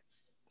last year,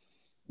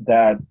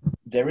 that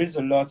there is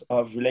a lot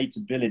of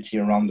relatability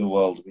around the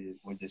world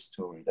with this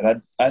story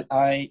that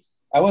I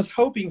was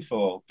hoping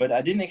for, but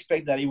I didn't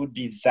expect that it would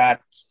be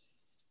that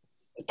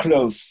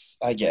close,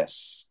 I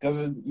guess.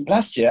 Because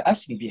last year, I've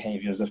seen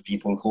behaviors of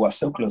people who are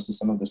so close to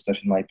some of the stuff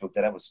in my book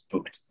that I was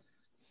spooked.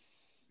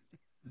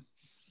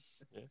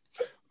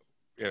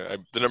 Yeah,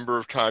 the number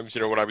of times,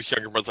 when I was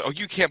younger, I was like, "Oh,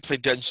 you can't play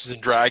Dungeons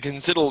and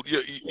Dragons.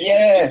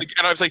 Yeah."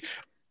 And I was like,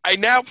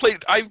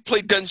 I've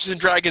played Dungeons and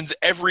Dragons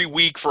every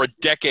week for a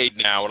decade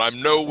now, and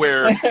I'm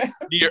nowhere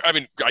near. I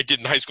mean, I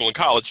did in high school and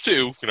college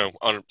too,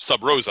 on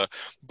Sub Rosa.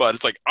 But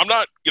it's like, I'm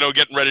not,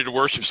 getting ready to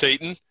worship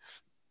Satan.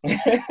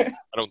 I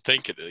don't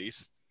think, at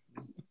least.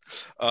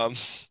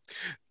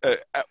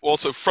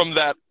 Also, from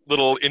that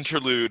little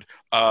interlude,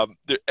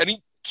 there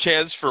any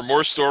chance for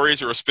more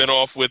stories or a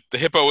spinoff with the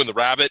hippo and the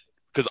rabbit?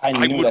 Because I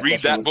would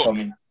read that book.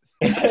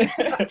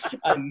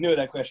 I knew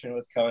that question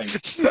was coming.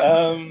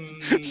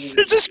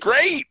 They're just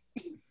great.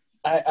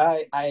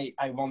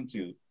 I want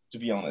to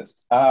be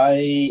honest.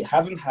 I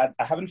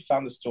haven't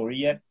found a story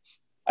yet.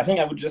 I think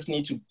I would just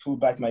need to pull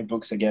back my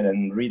books again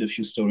and read a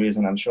few stories,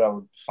 and I'm sure I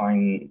would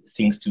find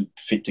things to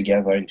fit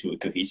together into a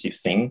cohesive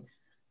thing.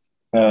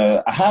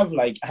 I have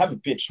a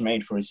pitch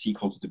made for a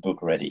sequel to the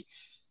book already,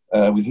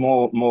 with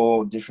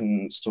more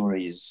different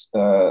stories.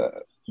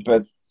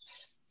 But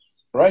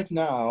right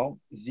now,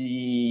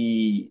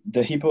 the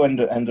hippo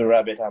and the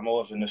rabbit are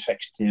more of an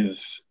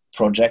effective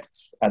project.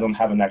 I don't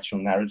have an actual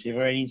narrative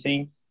or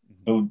anything,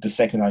 but the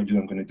second I do,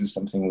 I'm going to do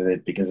something with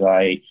it, because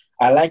I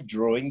like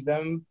drawing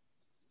them,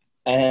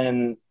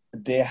 and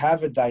they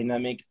have a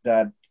dynamic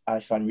that I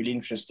find really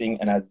interesting,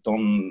 and I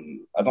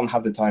don't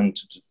have the time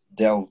to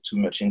delve too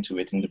much into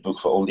it in the book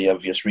for all the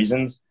obvious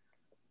reasons.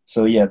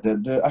 So yeah,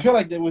 I feel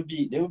like there would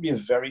be a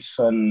very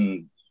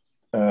fun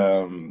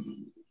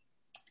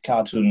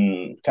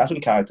cartoon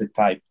character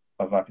type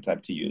of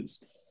archetype to use.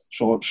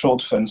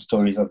 Short fun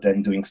stories of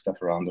them doing stuff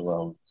around the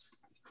world.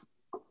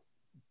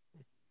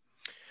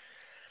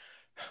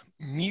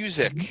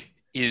 Music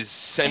is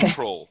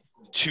central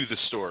to the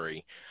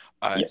story.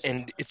 Yes.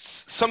 And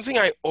it's something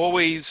I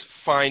always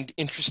find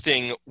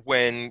interesting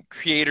when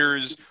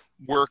creators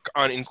work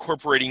on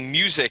incorporating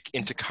music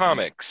into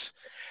comics,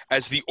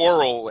 as the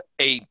aural,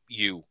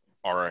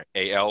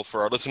 AURAL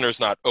for our listeners,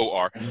 not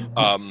OR,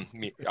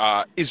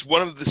 is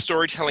one of the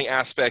storytelling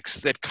aspects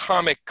that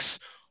comics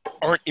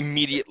aren't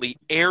immediately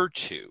heir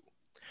to.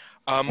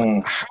 How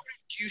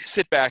did you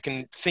sit back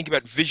and think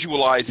about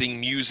visualizing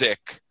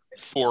music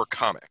for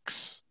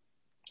comics?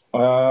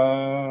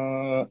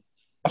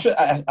 Actually,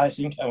 I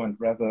think I went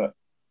rather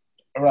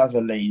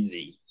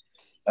lazy,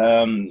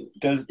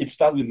 because it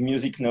started with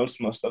music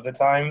notes most of the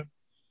time.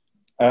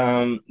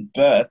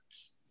 But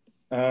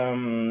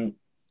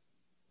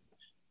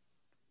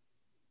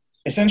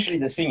essentially,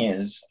 the thing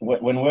is,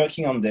 when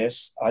working on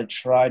this, I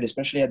tried,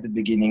 especially at the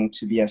beginning,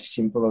 to be as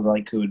simple as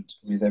I could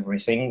with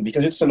everything,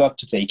 because it's a lot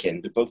to take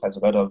in. The book has a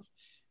lot of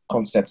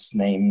concepts,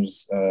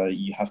 names.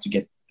 You have to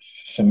get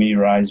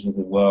familiarized with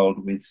the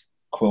world, with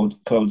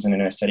codes and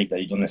an aesthetic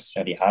that you don't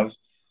necessarily have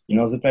in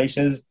other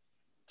places.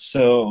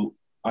 So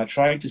I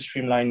try to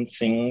streamline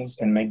things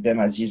and make them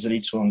as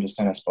easily to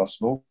understand as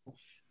possible.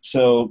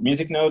 So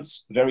music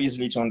notes, very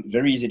easy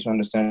to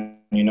understand.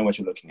 You know what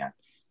you're looking at.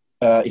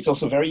 It's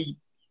also very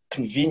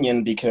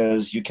convenient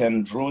because you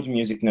can draw the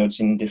music notes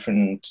in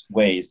different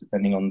ways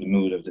depending on the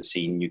mood of the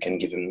scene. You can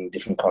give them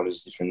different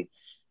colors, different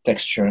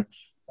texture.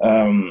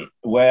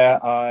 Where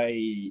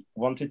I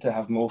wanted to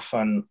have more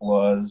fun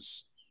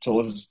was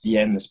towards the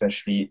end,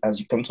 especially as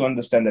you come to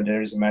understand that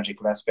there is a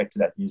magical aspect to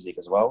that music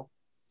as well.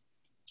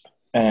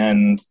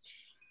 And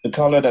the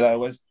color that I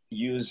always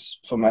use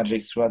for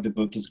magic throughout the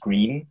book is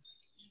green.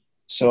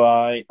 So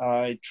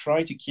I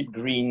try to keep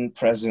green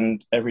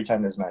present every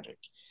time there's magic.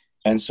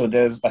 And so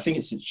I think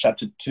it's in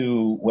chapter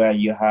 2 where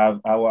you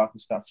have Awa who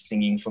starts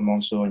singing for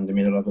Manso in the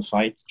middle of the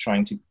fight,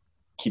 trying to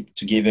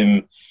give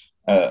him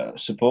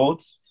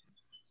support.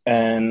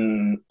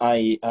 And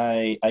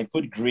I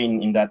put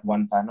green in that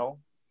one panel,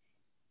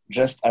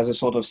 just as a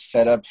sort of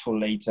setup for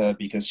later,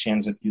 because she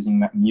ends up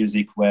using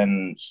music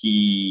when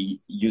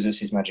he uses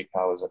his magic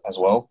powers as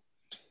well.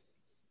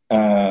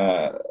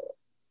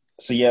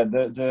 So yeah,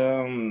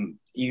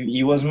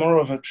 he was more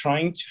of a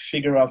trying to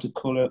figure out the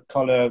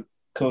color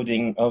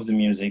coding of the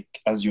music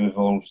as you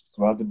evolve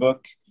throughout the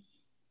book.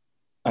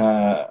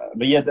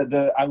 But yeah,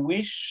 I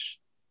wish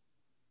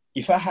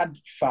if I had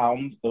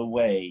found a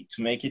way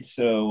to make it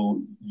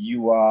so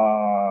you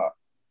are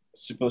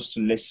supposed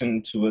to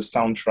listen to a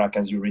soundtrack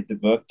as you read the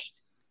book,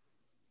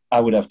 I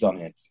would have done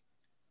it.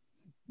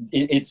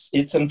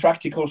 It's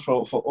impractical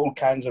for all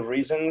kinds of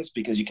reasons,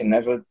 because you can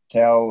never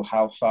tell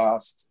how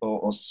fast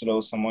or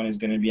slow someone is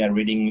going to be at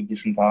reading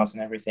different parts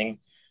and everything.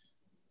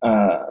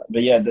 But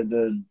yeah,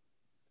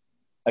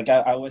 like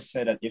I always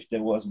say that if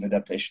there was an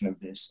adaptation of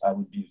this, I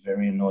would be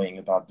very annoying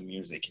about the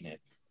music in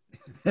it.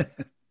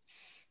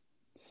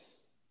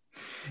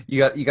 You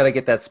got to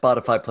get that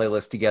Spotify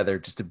playlist together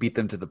just to beat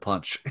them to the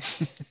punch.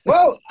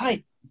 Well,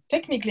 I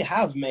technically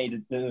have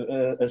made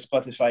a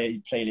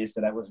Spotify playlist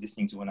that I was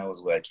listening to when I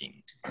was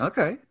working.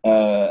 Okay.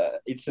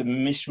 It's a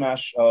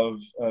mishmash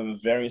of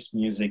various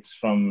musics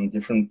from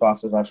different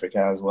parts of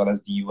Africa, as well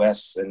as the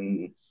US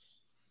and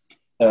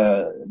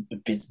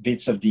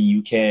bits of the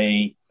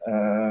UK.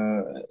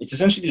 It's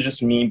essentially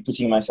just me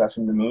putting myself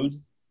in the mood.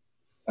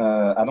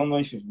 I don't know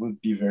if it would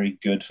be very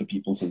good for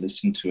people to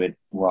listen to it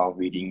while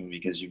reading,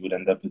 because you would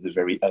end up with a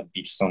very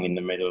upbeat song in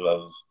the middle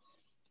of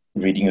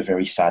reading a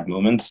very sad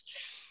moment.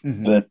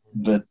 Mm-hmm.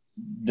 But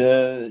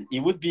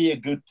it would be a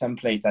good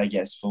template, I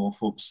guess, for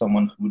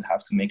someone who would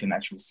have to make an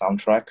actual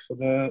soundtrack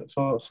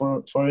for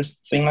a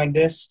thing like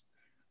this.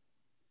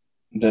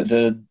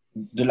 The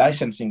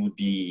licensing would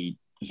be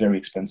very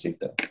expensive,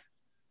 though.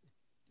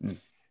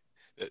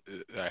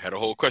 I had a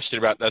whole question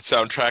about that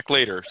soundtrack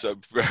later. So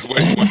what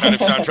kind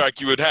of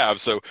soundtrack you would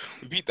have. So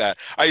we beat that.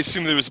 I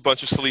assume there was a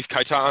bunch of Salif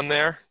Keita on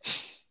there?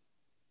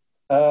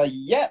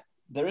 Yeah,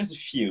 there is a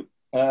few.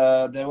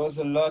 There was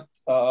a lot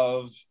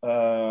of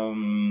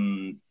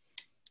Burna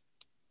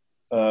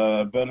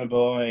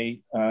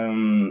Boy,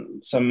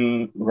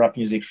 some rap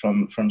music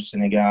from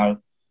Senegal,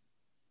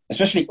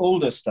 especially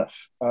older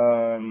stuff.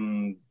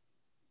 I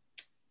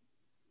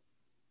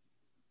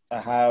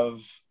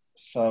have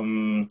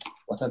some,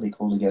 what are they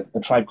called again? A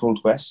Tribe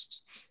Called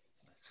Quest.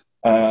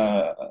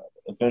 A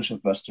bunch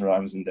of Busta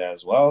Rhymes in there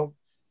as well.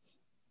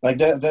 Like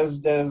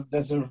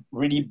there's a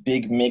really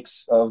big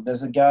mix of.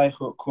 There's a guy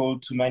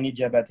called Toumani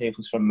Diabaté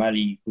who's from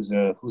Mali, who's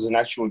an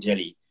actual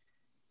Djeli,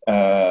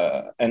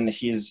 and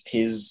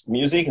his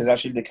music is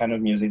actually the kind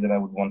of music that I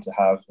would want to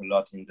have a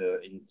lot in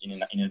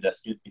an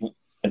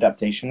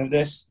adaptation of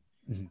this.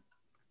 Mm-hmm.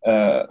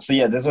 So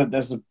yeah,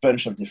 there's a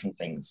bunch of different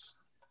things.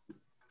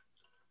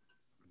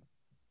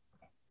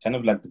 Kind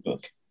of like the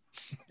book.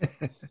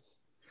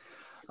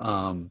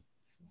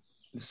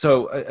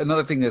 So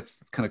another thing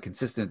that's kind of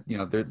consistent,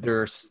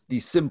 there's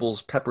these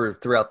symbols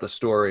peppered throughout the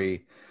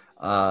story,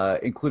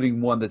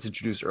 including one that's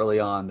introduced early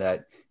on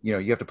that, you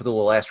have to put a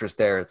little asterisk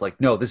there. It's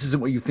like, no, this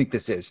isn't what you think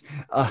this is.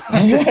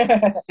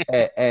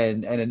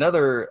 And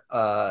another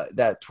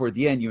that toward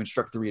the end, you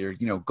instruct the reader,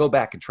 go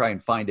back and try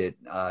and find it,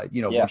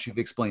 once you've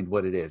explained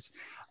what it is.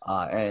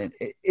 And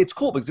it's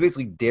cool because it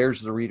basically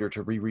dares the reader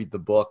to reread the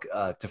book,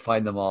 to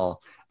find them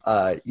all,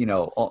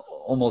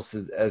 almost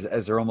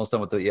as they're almost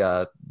done with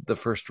the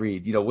first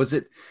read. Was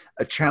it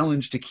a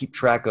challenge to keep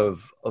track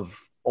of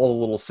all the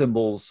little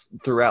symbols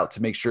throughout to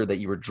make sure that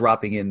you were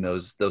dropping in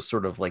those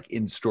sort of like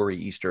in-story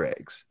Easter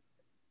eggs?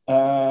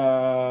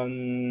 I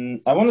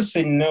want to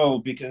say no,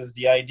 because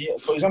the idea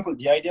of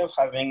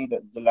having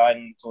the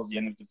line towards the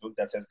end of the book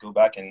that says go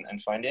back and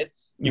find it,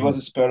 mm-hmm. It was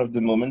a spur of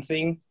the moment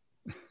thing.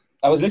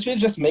 I was literally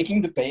just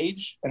making the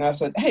page and I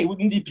thought, hey,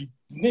 wouldn't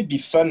it be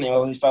fun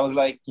if I was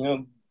like,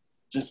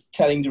 just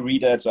telling the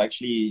reader to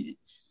actually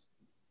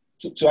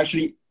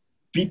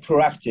be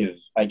proactive,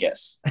 I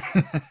guess.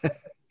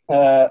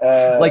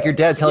 Like your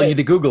dad telling you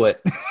to Google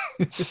it.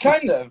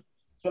 Kind of.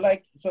 So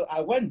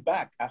I went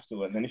back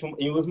afterwards, and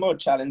it was more a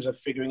challenge of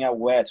figuring out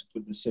where to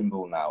put the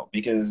symbol now,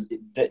 because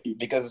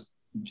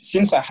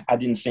since I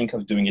didn't think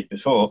of doing it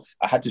before,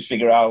 I had to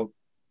figure out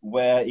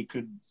where it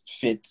could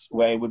fit,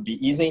 where it would be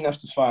easy enough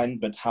to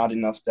find, but hard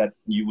enough that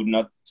you would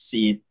not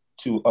see it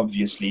too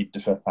obviously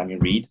the first time you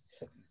read.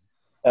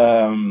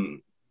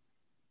 And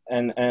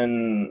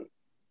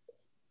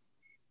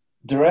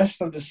the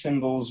rest of the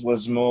symbols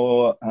was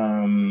more,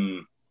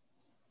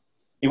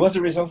 it was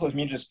a result of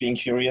me just being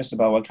curious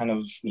about what kind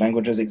of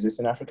languages exist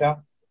in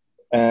Africa.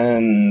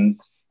 And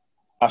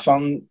I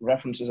found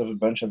references of a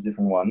bunch of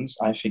different ones.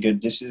 I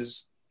figured this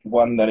is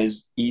one that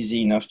is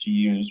easy enough to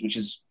use, which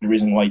is the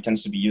reason why it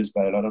tends to be used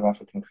by a lot of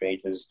African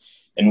creators,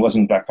 and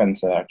wasn't Black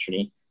Panther,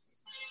 actually.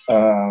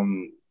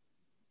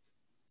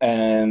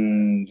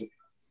 And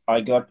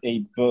I got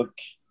a book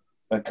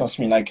that cost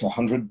me like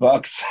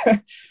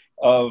 $100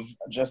 of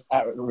just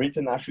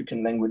written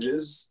African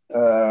languages,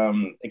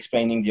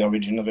 explaining the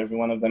origin of every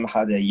one of them,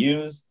 how they're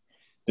used,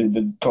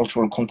 the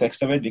cultural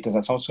context of it, because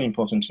that's also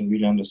important to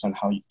really understand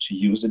how to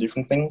use the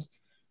different things.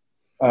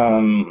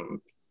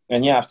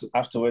 And yeah,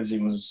 afterwards,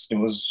 it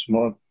was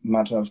more a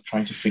matter of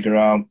trying to figure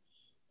out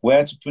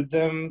where to put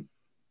them.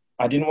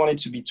 I didn't want it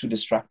to be too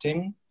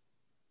distracting.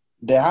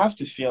 They have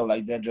to feel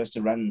like they're just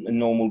a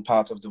normal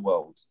part of the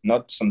world,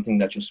 not something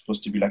that you're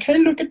supposed to be like, hey,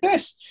 look at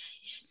this.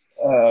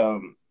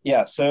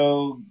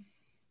 So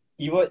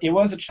it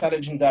was a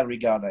challenge in that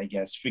regard, I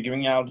guess,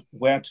 figuring out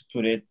where to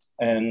put it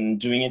and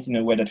doing it in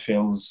a way that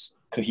feels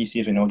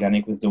cohesive and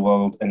organic with the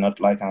world, and not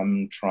like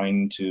I'm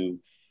trying to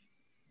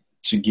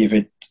to give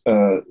it,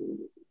 I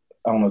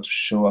don't know, to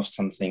show off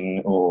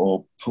something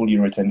or pull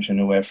your attention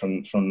away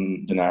from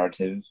the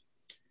narrative.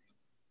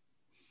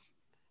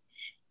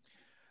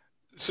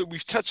 So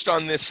we've touched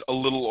on this a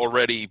little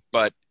already,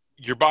 but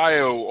your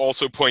bio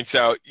also points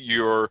out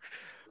your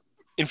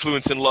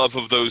influence and love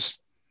of those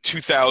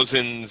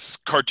 2000s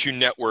Cartoon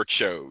Network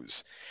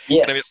shows.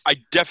 Yes. And I mean,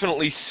 I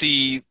definitely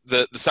see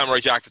the Samurai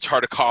Jack, the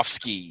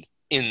Tartakovsky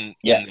in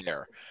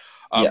there.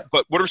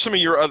 But what are some of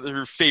your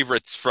other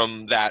favorites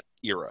from that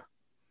era?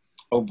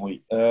 Oh boy.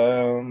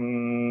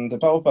 The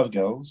Powerpuff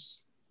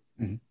Girls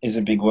is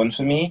a big one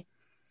for me.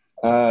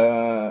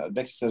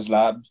 Dexter's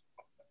Lab.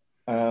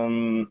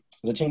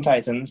 The Teen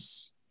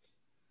Titans.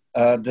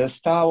 The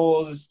Star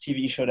Wars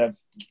TV show that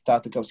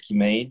Tartakovsky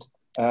made.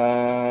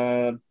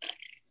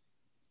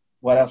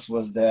 What else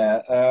was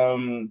there?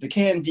 The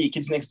KND,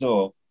 Kids Next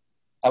Door.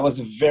 I was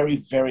a very,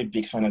 very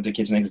big fan of the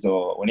Kids Next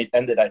Door. When it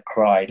ended, I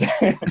cried.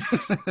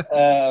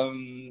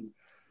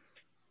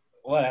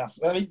 What else?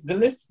 I mean, the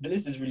list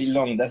is really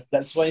long.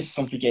 That's why it's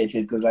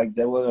complicated, because like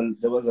there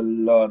was a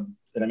lot,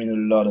 and I mean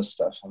a lot of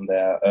stuff on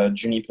there.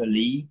 Juniper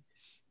Lee,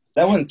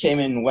 that one came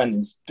in when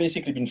it's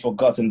basically been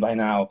forgotten by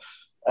now.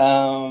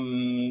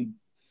 The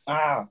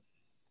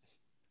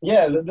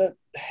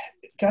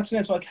Cartoon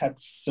Network had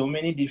so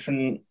many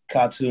different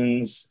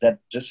cartoons that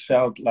just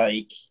felt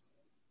like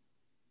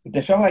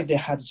they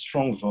had a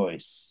strong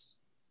voice,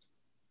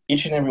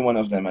 each and every one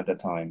of them at the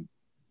time,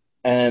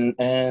 and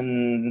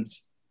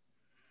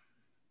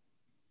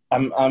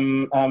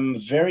I'm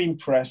very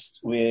impressed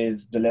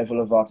with the level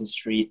of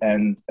artistry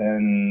and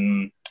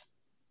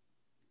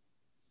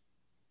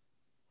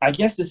I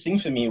guess the thing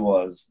for me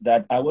was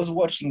that I was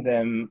watching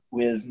them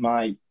with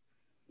my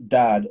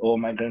dad or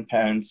my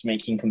grandparents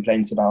making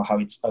complaints about how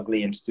it's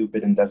ugly and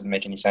stupid and doesn't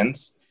make any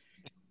sense.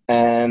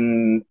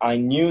 And I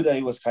knew that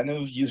it was kind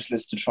of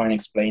useless to try and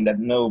explain that,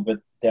 no, but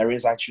there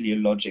is actually a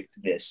logic to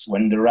this.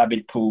 When the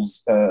rabbit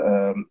pulls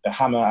a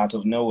hammer out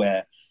of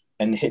nowhere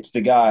and hits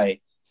the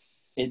guy,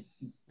 it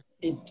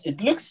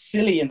looks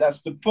silly, and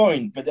that's the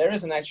point, but there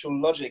is an actual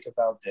logic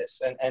about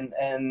this. And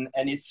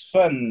it's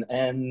fun,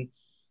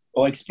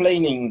 or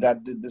explaining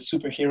that the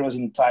superheroes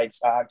in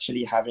tights are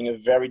actually having a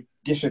very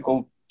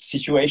difficult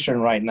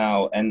situation right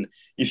now. And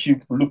if you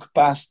look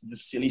past the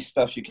silly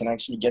stuff, you can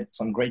actually get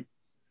some great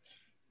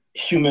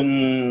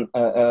human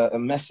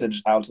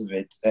message out of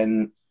it.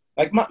 And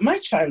like my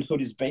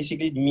childhood is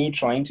basically me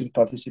trying to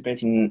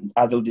participate in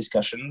adult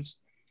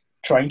discussions,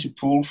 trying to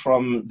pull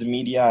from the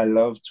media I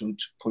love to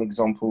pull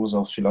examples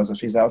of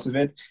philosophies out of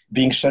it,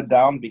 being shut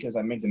down because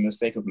I make the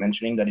mistake of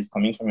mentioning that it's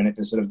coming from an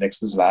episode of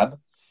Dexter's Lab,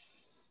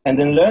 and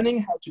then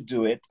learning how to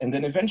do it. And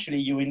then eventually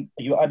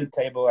you're at a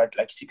table at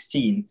like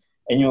 16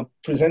 and you're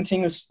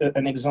presenting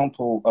an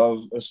example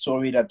of a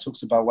story that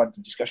talks about what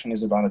the discussion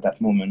is about at that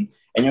moment.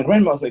 And your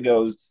grandmother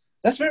goes,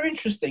 "That's very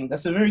interesting.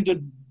 That's a very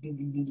good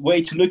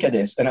way to look at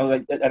this." And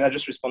I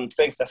just respond,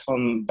 "Thanks, that's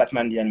from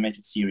Batman the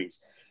Animated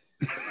Series."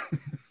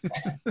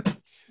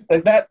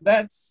 Like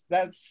that's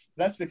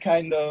the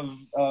kind of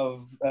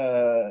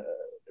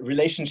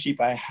relationship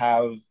I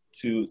have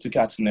to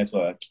Cartoon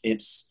Network.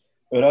 It's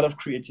a lot of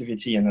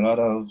creativity and a lot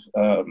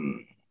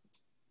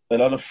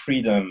of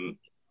freedom,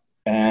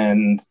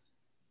 and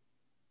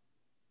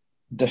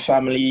the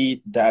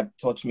family that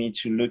taught me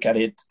to look at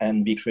it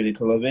and be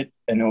critical of it,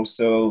 and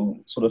also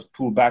sort of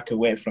pull back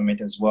away from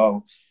it as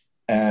well,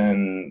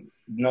 and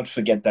not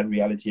forget that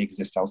reality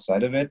exists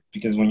outside of it.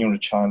 Because when you're a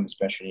child,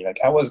 especially, like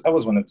I was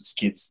one of those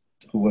kids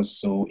who was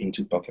so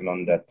into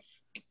Pokemon that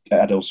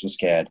adults were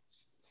scared.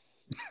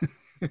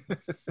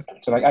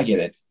 So like I get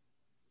it.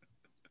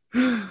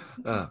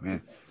 Oh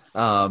man.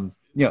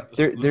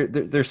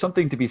 There's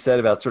something to be said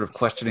about sort of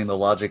questioning the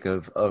logic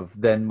of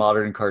then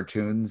modern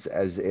cartoons,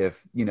 as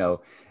if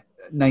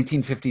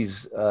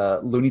 1950s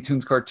Looney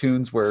Tunes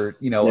cartoons where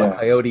a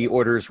coyote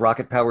orders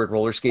rocket powered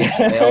roller skates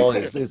to mail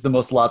is the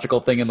most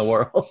logical thing in the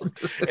world.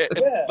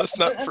 Let's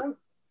not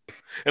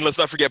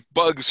forget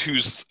Bugs,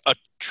 who's a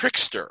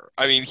trickster.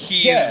 I mean,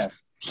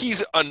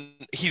 he's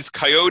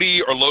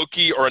Coyote or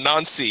Loki or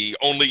Anansi,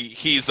 only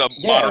he's a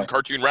modern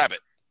cartoon rabbit.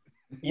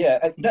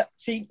 Yeah,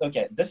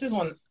 this is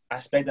one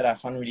aspect that I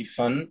found really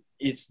fun,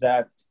 is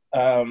that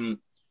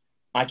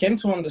I came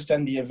to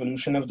understand the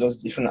evolution of those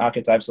different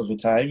archetypes over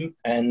time.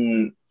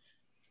 And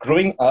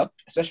growing up,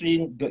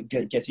 especially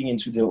getting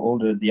into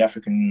the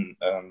African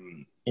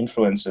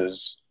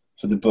influences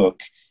for the book,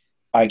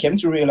 I came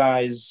to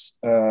realize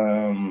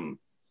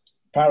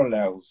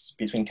parallels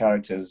between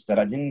characters that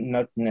I did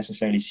not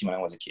necessarily see when I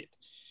was a kid.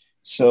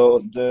 So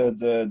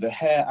the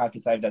hare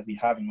archetype that we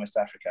have in West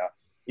Africa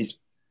is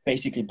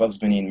basically Bugs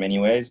Bunny in many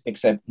ways,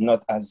 except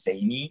not as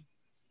zany.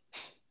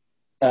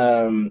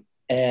 And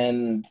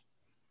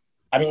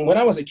I mean, when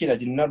I was a kid, I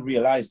did not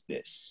realize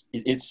this.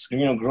 It's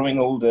growing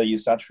older, you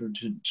start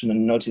to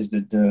notice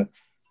the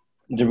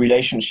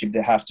relationship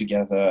they have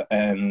together.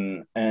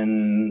 And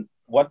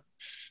what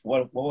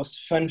was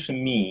fun for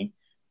me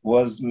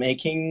was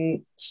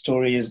making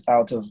stories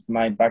out of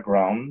my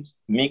background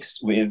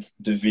mixed with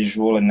the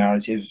visual and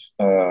narrative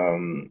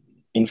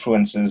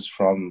influences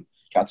from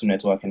Cartoon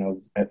Network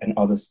and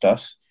other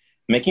stuff,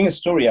 making a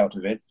story out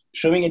of it,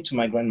 showing it to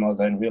my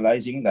grandmother, and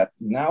realizing that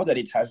now that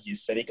it has the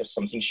aesthetic of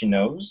something she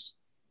knows,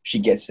 she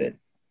gets it.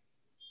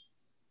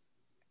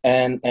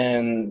 And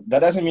that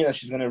doesn't mean that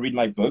she's going to read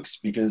my books,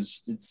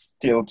 because it's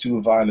still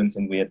too violent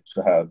and weird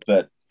for her.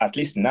 But at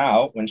least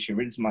now, when she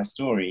reads my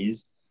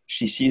stories,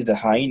 she sees the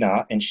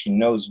hyena and she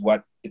knows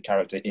what the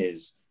character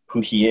is,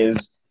 who he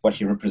is, what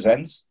he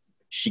represents.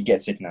 She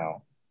gets it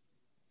now.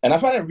 And I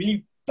find it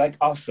really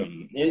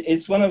awesome.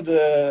 It's one of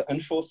the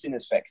unforeseen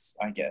effects,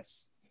 I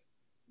guess.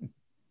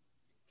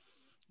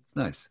 It's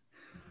nice.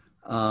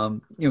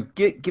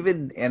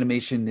 Given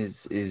animation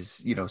is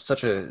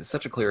such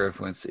a clear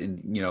influence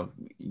in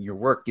your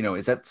work,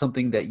 is that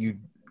something that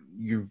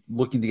you're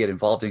looking to get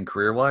involved in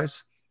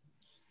career-wise?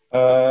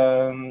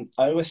 I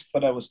always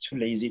thought I was too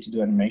lazy to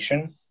do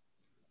animation.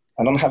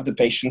 I don't have the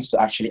patience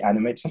to actually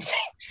animate something.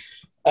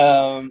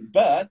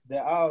 But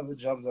there are other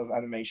jobs of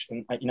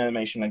animation, like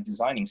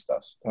designing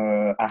stuff.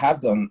 I have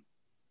done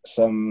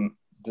some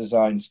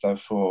design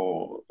stuff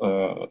for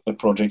a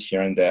project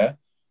here and there.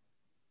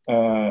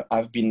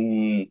 I've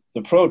been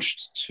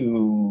approached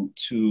to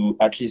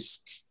at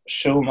least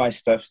show my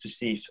stuff to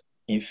see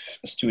if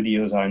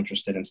studios are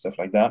interested in stuff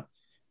like that.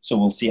 So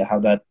we'll see how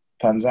that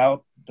pans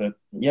out. But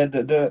yeah,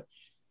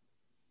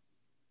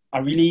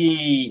 I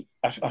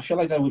feel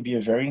like that would be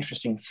a very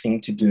interesting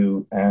thing to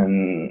do,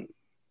 and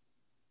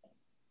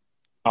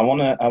I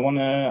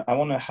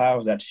wanna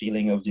have that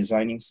feeling of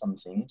designing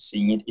something,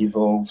 seeing it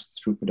evolve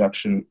through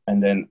production,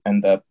 and then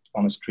end up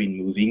on a screen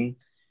moving.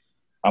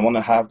 I want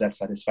to have that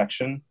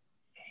satisfaction,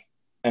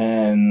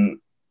 and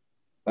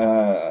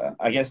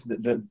I guess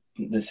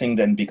the thing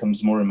then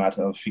becomes more a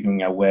matter of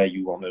figuring out where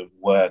you want to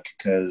work,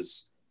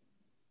 because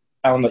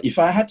I don't know, if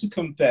I had to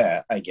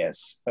compare, I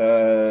guess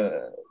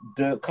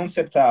the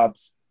concept art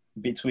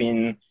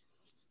between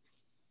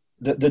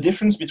the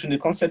difference between the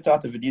concept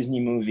art of a Disney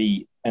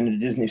movie and a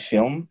Disney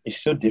film is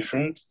so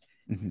different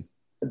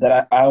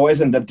that I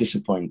always end up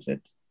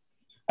disappointed.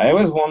 I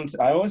always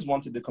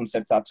wanted the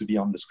concept art to be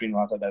on the screen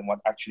rather than what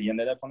actually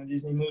ended up on a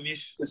Disney movie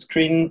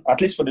screen, at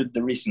least for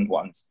the recent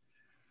ones.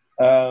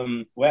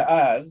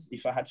 Whereas,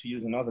 if I had to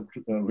use another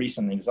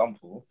recent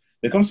example,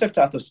 the concept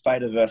art of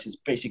Spider-Verse is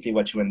basically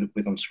what you end up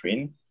with on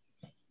screen.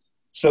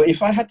 So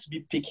if I had to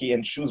be picky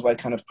and choose what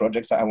kind of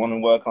projects I want to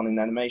work on in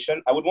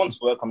animation, I would want to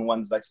work on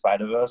ones like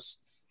Spider-Verse,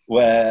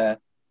 where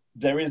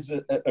there is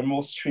a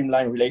more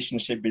streamlined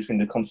relationship between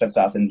the concept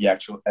art and the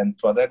actual end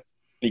product,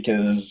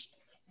 because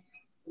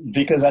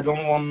I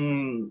don't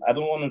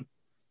want to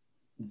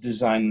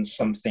design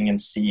something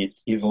and see it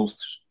evolve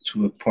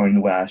to a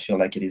point where I feel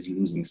like it is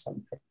losing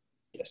something.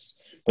 Yes,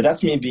 but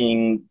that's me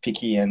being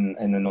picky and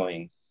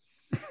annoying.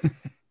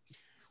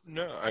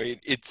 No,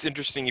 it's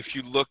interesting. If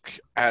you look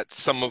at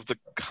some of the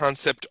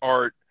concept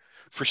art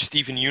for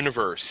Steven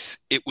Universe,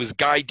 it was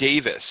Guy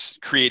Davis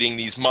creating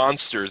these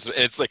monsters, and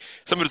it's like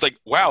somebody's like,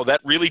 "Wow,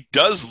 that really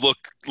does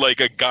look like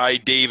a Guy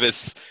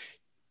Davis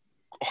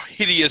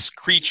hideous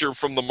creature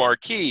from the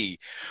marquee."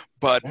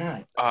 But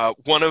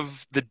one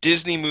of the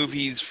Disney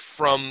movies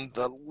from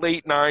the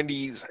late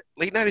 90s,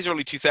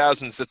 early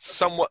 2000s that's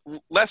somewhat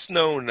less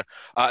known,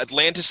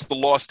 Atlantis, the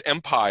Lost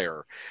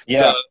Empire.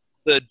 Yeah.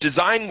 The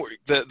design,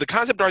 the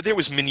concept art there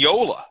was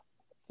Mignola.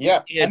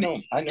 Yeah, and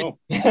I know.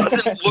 It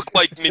doesn't look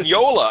like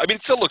Mignola. I mean,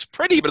 it still looks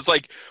pretty, but it's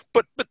like,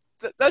 but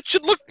that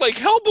should look like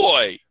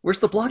Hellboy. Where's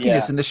the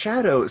blockiness in the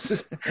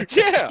shadows?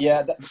 Yeah.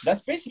 Yeah,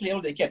 that's basically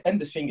all they kept. And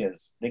the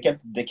fingers. They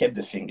kept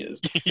the fingers.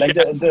 Like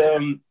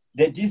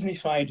the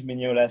Disney-fied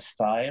Mignola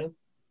style.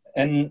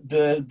 And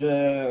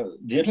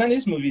the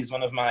Atlantis movie is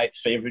one of my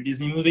favorite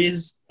Disney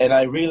movies. And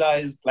I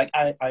realized, like,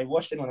 I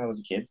watched it when I was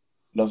a kid,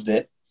 loved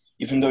it,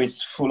 even though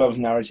it's full of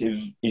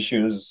narrative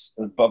issues,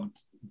 bogged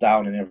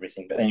down and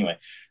everything. But anyway,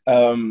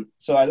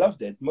 so I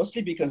loved it,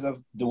 mostly because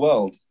of the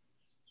world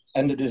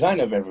and the design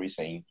of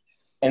everything.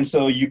 And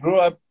so you grow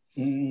up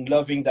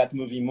loving that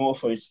movie more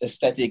for its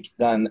aesthetic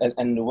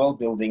and the world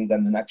building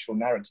than the actual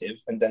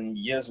narrative. And then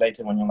years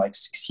later, when you're like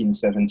 16,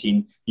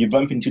 17, you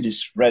bump into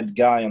this red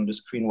guy on the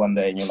screen one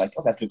day and you're like,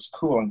 oh, that looks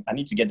cool. I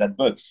need to get that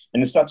book.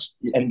 And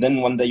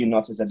then one day you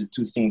notice that the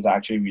two things are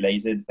actually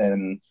related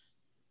and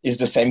is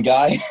the same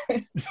guy.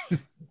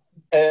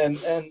 and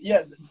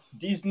yeah,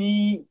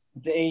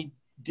 they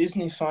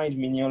Disney-fied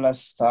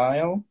Mignola's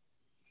style.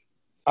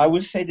 I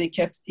would say they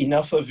kept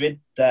enough of it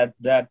that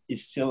it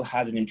still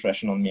had an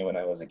impression on me when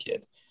I was a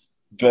kid.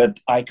 But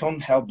I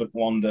can't help but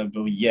wonder,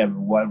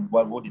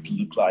 what would it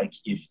look like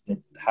if they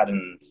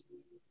hadn't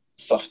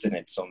softened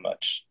it so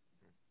much?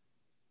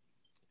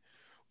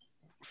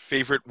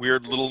 Favorite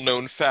weird little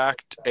known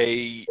fact,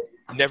 a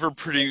never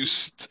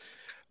produced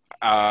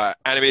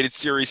animated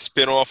series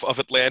spin-off of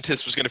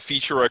Atlantis was going to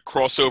feature a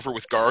crossover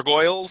with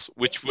Gargoyles,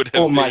 which would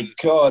have my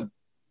God.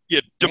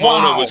 Yeah,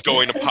 Demona was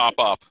going to pop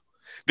up.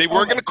 They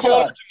weren't going to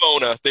call her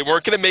Demona. They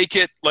weren't going to make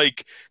it,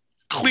 like,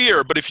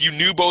 clear, but if you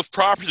knew both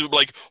properties, it would be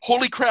like,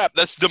 holy crap,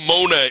 that's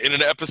Demona in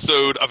an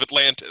episode of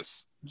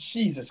Atlantis.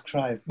 Jesus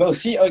Christ. No,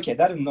 see, okay,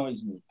 that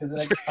annoys me. Because,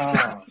 like,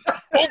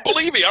 Oh,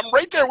 believe me, I'm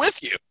right there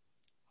with you.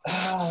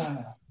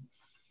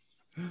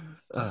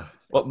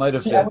 What might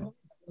have See, I been. was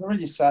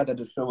already sad that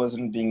the show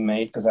wasn't being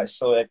made because I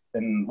saw it,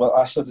 and well,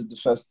 I saw the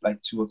first like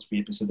 2 or 3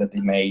 episodes that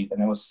they made,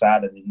 and I was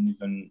sad that they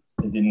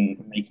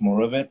didn't make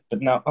more of it.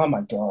 But now, oh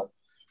my god.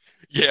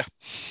 Yeah,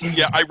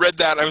 yeah, I read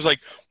that and I was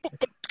like,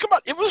 but come on,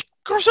 it was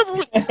crossover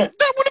with that would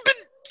have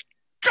been.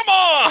 Come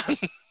on.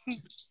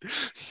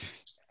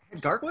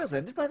 Had Gargoyles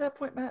ended by that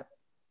point, Matt?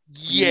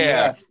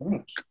 Yeah, I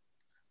think.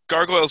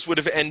 Gargoyles would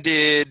have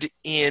ended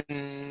in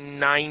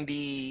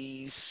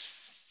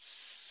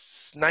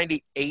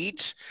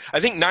 98. I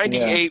think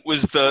 98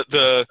 was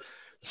the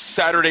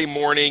Saturday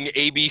morning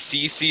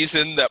ABC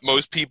season that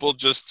most people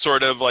just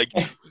sort of like,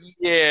 Greg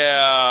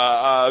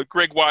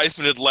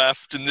Weisman had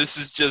left, and this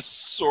is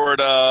just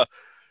sort of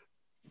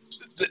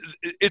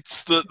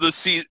it's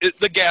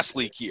the gas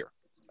leak year.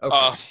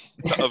 Okay.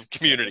 Of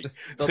Community.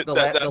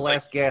 The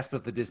last gasp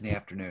of the Disney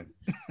afternoon.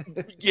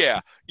 Yeah.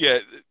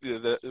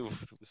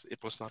 It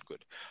was not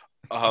good.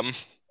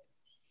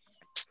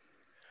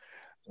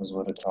 Those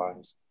were the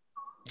times.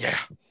 Yeah.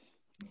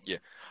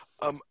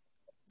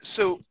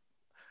 So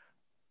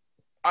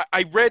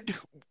I read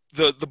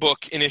the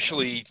book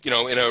initially, in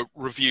a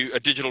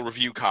digital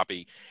review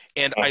copy,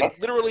 and I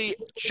literally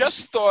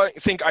just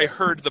think I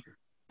heard the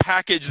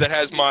package that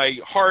has my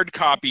hard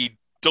copy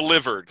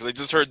delivered, because I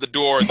just heard the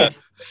door and the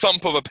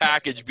thump of a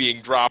package being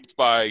dropped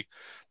by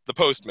the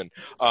postman.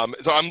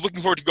 So I'm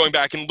looking forward to going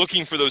back and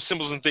looking for those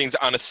symbols and things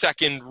on a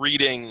second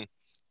reading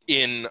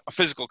in a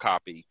physical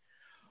copy.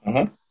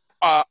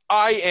 I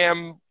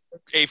am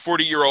a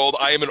 40-year-old.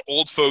 I am an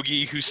old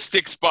fogey who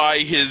sticks by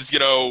his,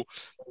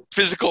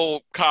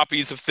 physical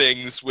copies of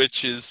things,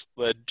 which has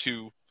led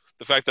to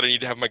the fact that I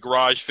need to have my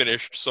garage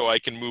finished so I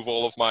can move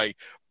all of my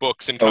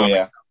books and comics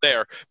out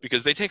there,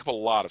 because they take up a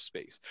lot of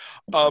space.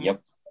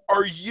 Yep.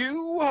 Are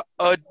you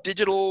a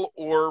digital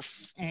or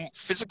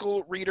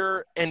physical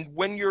reader? And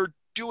when you're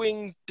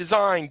doing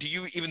design, do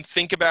you even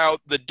think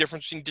about the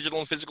difference between digital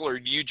and physical, or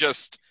do you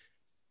just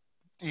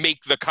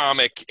make the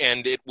comic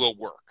and it will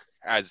work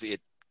as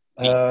it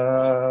needs?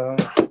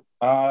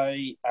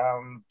 I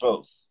am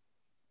both.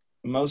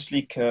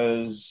 Mostly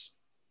because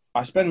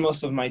I spent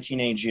most of my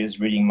teenage years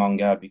reading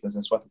manga because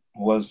that's what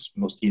was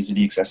most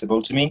easily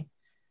accessible to me,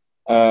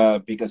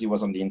 because it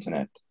was on the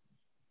internet.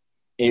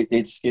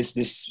 It's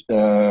this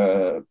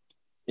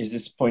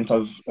point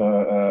of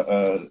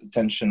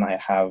tension I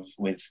have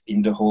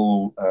in the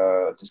whole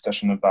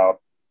discussion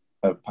about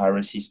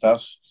piracy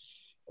stuff,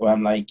 where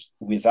I'm like,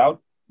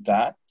 without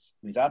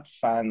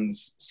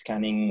fans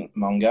scanning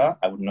manga,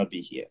 I would not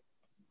be here.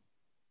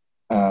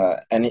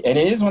 And it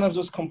is one of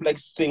those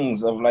complex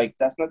things of like,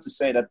 that's not to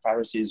say that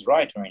piracy is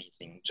right or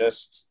anything,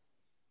 just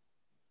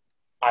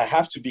I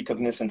have to be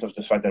cognizant of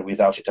the fact that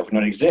without it, I would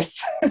not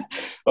exist.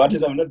 Or at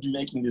least I would not be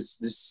making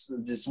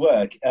this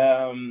work.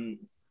 So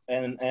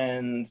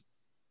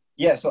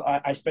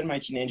I spent my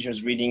teenage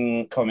years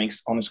reading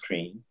comics on a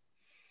screen,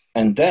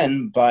 and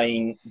then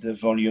buying the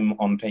volume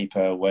on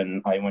paper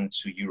when I went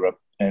to Europe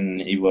and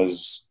it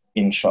was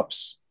in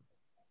shops.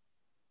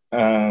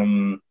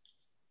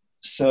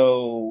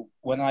 So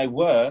when I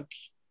work,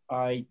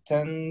 I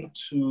tend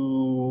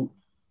to,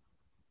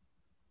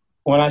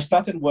 when I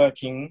started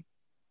working,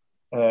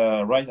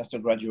 right after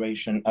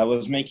graduation, I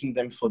was making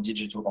them for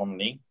digital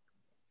only,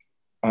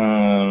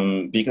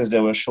 because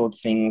there were short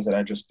things that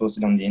I just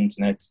posted on the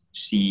internet to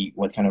see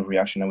what kind of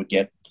reaction I would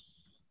get.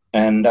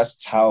 And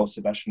that's how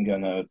Sebastian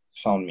Gerner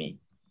found me.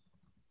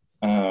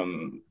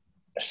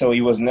 So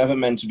it was never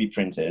meant to be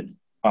printed.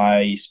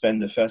 I spent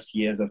the first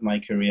years of my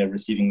career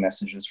receiving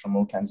messages from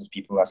all kinds of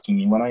people asking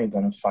me, when are you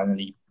going to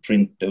finally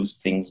print those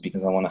things,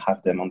 because I want to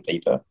have them on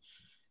paper.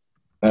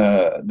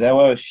 There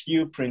were a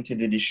few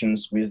printed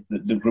editions with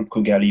the group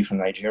Kogali from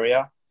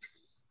Nigeria,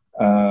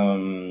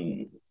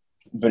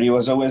 but it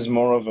was always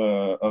more of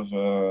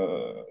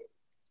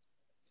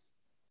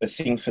a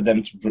thing for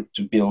them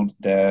to build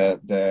their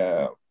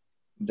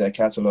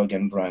catalog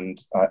and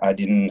brand. I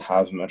didn't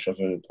have much of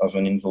an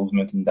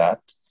involvement in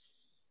that.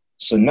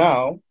 So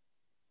now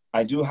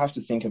I do have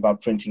to think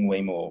about printing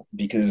way more,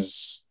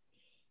 because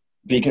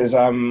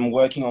I'm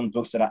working on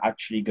books that are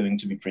actually going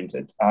to be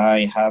printed.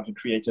 I have a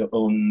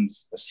creator-owned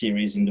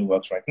series in the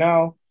works right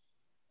now.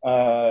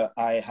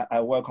 I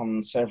work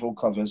on several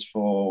covers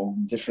for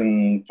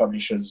different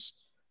publishers.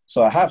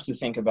 So I have to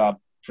think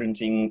about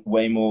printing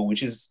way more,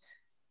 which is,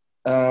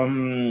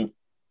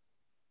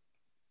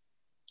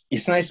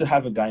 it's nice to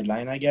have a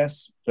guideline, I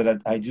guess,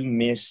 but I do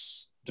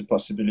miss the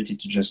possibility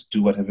to just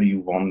do whatever you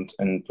want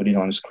and put it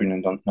on a screen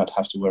and not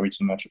have to worry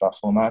too much about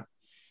format.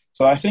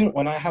 So I think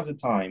when I have the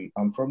time,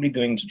 I'm probably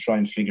going to try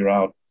and figure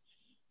out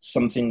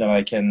something that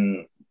I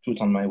can put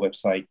on my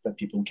website that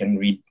people can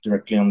read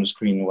directly on the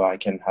screen, where I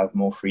can have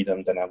more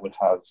freedom than I would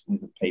have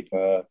with a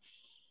paper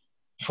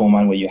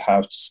format where you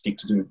have to stick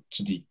to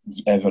the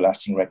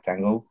everlasting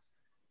rectangle.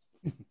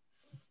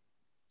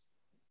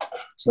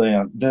 So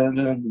yeah,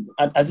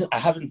 I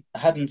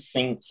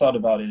hadn't thought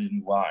about it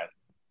in a while,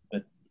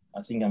 but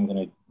I think I'm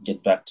gonna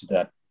get back to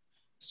that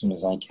as soon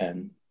as I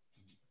can.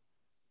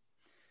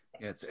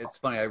 Yeah, it's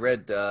funny. I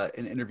read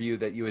an interview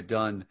that you had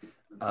done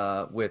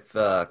with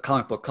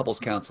comic book couples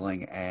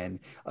counseling, and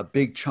a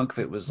big chunk of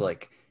it was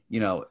like,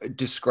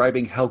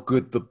 describing how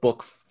good the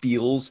book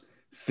feels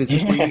Yeah.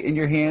 physically in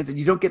your hands, and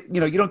you don't get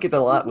that a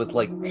lot with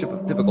like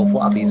typical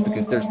floppies,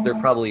 because they're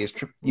probably as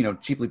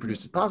cheaply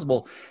produced as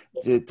possible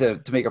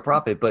to make a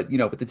profit. But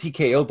with the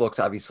TKO books,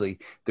 obviously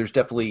there's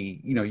definitely,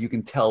 you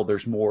can tell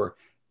there's more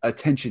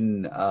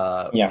attention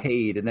Yeah.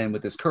 paid, and then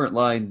with this current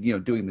line,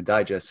 doing the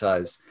digest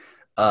size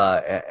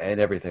and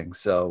everything.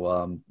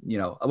 So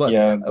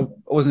Yeah. I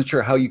wasn't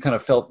sure how you kind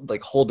of felt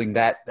like holding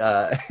that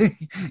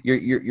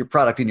your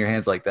product in your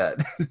hands like that.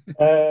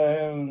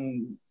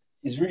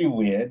 It's really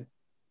weird.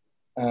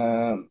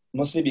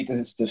 Mostly because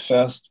it's the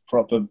first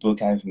proper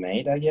book I've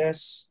made, I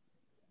guess.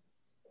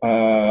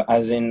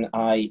 As in,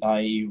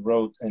 I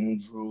wrote and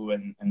drew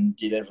and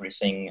did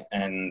everything,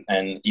 and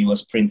it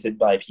was printed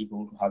by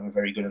people who have a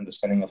very good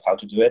understanding of how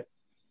to do it.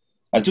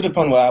 To the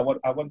point where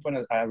at one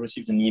point I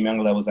received an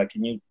email that was like,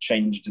 "Can you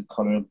change the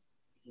color?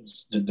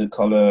 The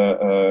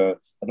color?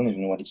 I don't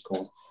even know what it's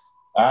called.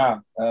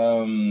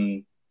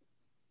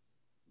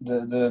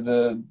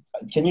 The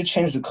Can you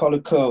change the color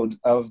code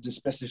of the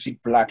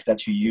specific black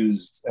that you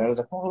used?" And I was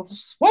like, "Oh,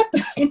 what?"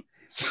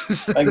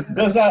 Like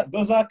those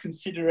are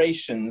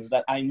considerations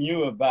that I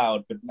knew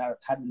about, but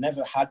had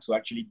never had to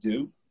actually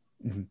do.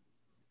 Mm-hmm.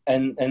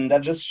 And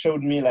that just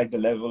showed me like the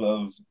level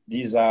of,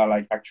 these are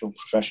like actual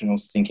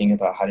professionals thinking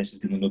about how this is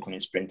going to look when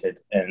it's printed,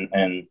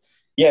 and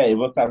yeah, it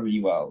worked out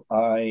really well.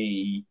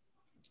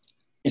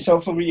 It's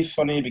also really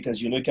funny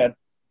because you look at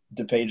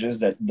the pages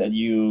that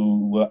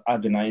you were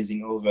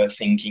agonizing over,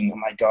 thinking, "Oh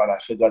my God, I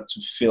forgot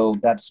to fill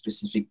that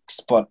specific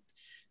spot,"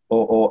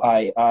 or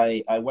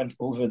I went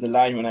over the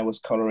line when I was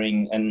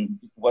coloring, and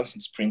once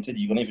it's printed,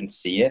 you don't even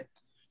see it.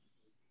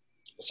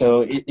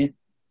 So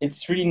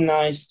it's really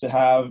nice to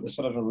have a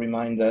sort of a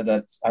reminder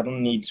that I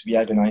don't need to be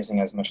agonizing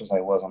as much as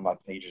I was on my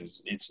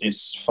pages.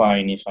 It's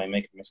fine if I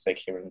make a mistake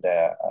here and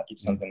there.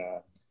 It's not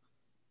gonna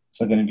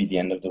be the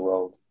end of the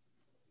world.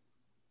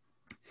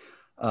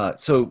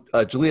 So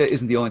Jalea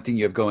isn't the only thing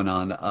you have going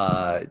on.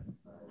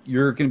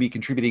 You're going to be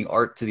contributing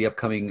art to the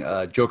upcoming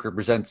Joker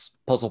Presents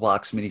Puzzle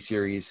Box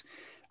miniseries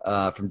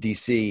from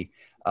DC.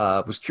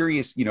 Was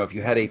curious, if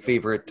you had a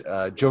favorite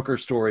Joker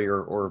story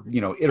or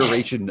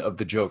iteration of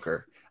the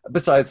Joker,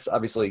 besides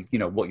obviously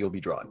what you'll be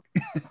drawing.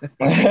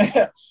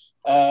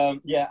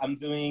 Yeah, I'm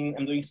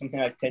doing something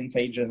like 10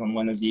 pages on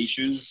one of the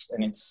issues,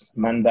 and it's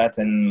Man-Bat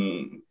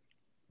and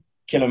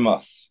Killer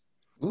Moth.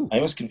 Ooh.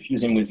 I was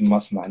confusing with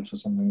Mothman for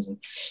some reason.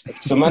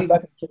 So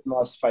Man-Bat and Killer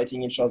Moth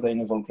fighting each other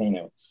in a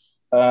volcano.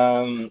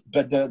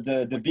 But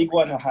the big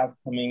one I have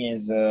coming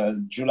is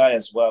July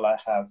as well. I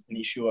have an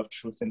issue of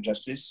Truth and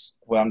Justice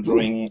where I'm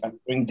drawing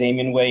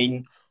Damian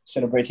Wayne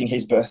celebrating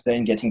his birthday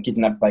and getting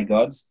kidnapped by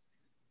gods.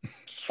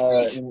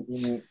 It's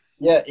Andrew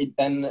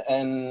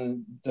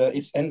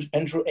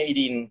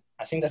Aydin.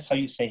 I think that's how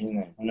you say his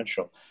name. I'm not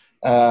sure.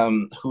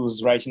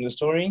 Who's writing the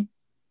story.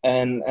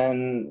 And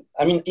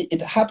I mean,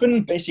 it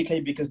happened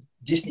basically because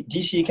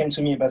DC came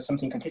to me about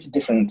something completely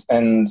different.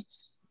 And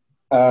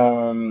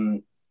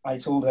I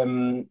told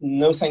them,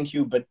 no, thank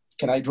you, but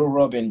can I draw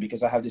Robin?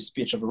 Because I have this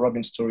pitch of a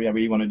Robin story I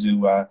really want to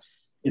do.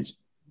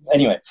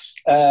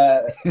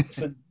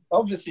 So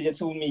obviously they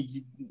told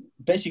me,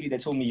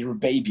 you're a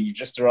baby, you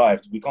just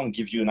arrived. We can't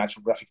give you an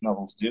actual graphic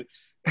novel to do.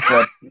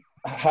 But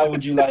how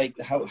would you like,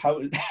 how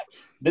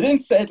they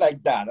didn't say it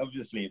like that,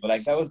 obviously, but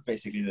like that was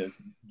basically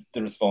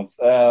the response.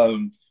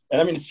 And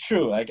I mean, it's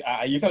true. Like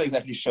you can't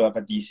exactly show up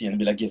at DC and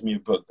be like, "Give me a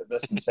book."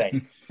 That's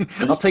insane.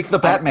 I'll take the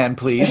Batman,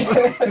 please.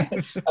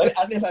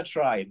 At least I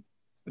tried.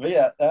 But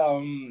yeah.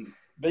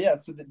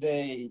 So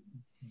the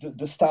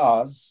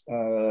stars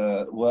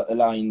were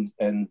aligned,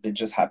 and they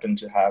just happened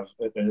to have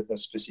a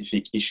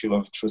specific issue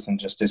of Truth and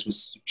Justice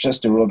with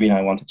just the Robin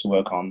I wanted to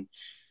work on,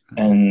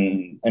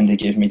 and they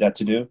gave me that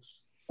to do.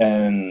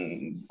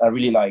 And I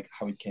really like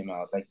how it came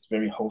out. Like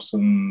very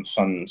wholesome,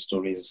 fun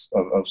stories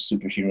of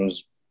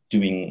superheroes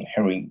doing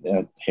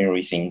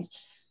hairy things.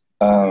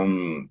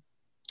 So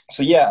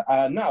yeah,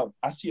 now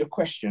as to your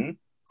question,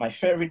 my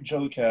favorite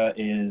Joker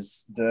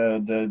is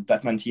the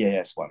Batman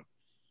TAS one.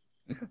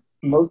 Okay.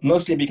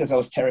 Mostly because I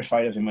was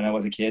terrified of him when I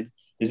was a kid.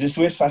 Is this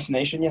weird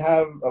fascination you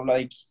have of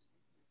like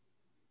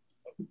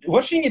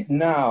watching it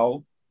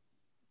now?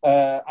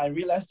 I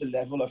realized the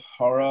level of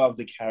horror of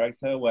the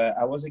character. Where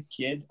I was a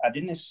kid, I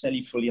didn't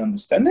necessarily fully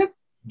understand it,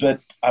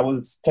 but I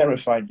was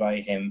terrified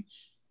by him,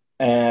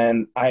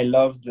 and I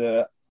loved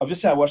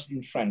obviously, I watched it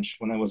in French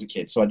when I was a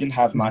kid, so I didn't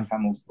have Mark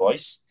Hamill's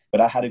voice, but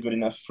I had a good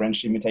enough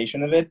French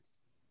imitation of it.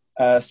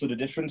 So the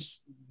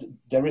difference,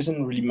 there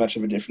isn't really much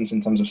of a difference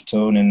in terms of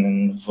tone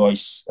and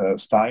voice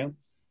style.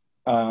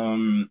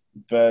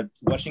 But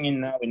watching it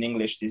now in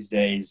English these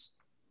days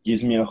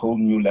gives me a whole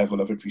new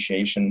level of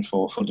appreciation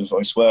for the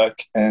voice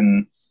work.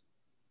 And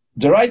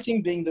the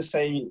writing being the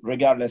same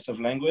regardless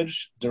of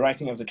language, the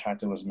writing of the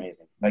character was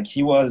amazing. Like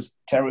he was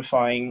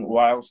terrifying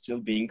while still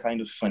being kind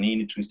of funny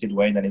in a twisted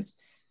way that is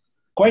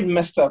quite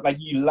messed up. Like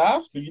you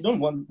laugh, but you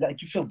don't want,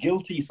 like you feel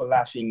guilty for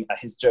laughing at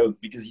his joke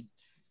because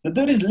the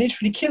dude is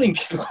literally killing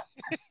people.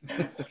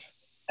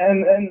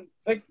 and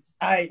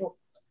I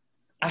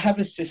have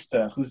a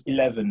sister who's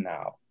 11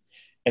 now,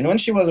 and when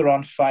she was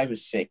around 5 or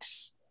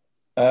 6,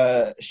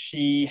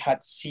 she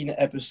had seen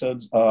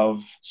episodes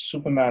of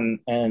Superman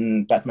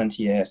and Batman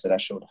TAS that I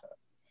showed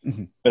her.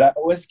 Mm-hmm. But I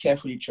always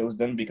carefully chose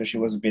them because she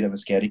was a bit of a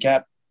scaredy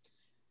cat.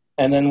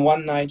 And then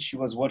one night she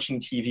was watching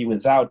TV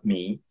without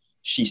me.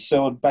 She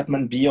saw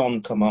Batman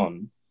Beyond come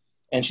on,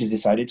 and she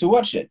decided to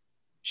watch it.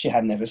 She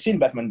had never seen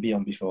Batman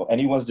Beyond before,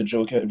 and it was the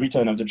Joker,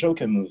 Return of the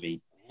Joker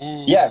movie.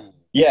 Ooh.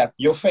 Yeah,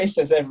 your face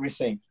says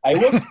everything. I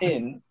walked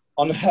in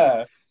on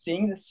her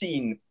seeing the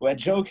scene where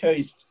Joker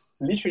is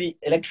literally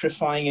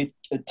electrifying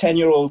a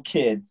 10-year-old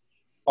kid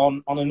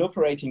on an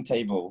operating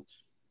table,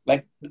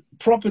 like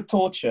proper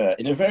torture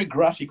in a very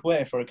graphic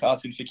way for a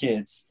cartoon for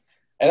kids.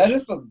 And I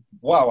just thought,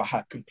 wow, I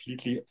had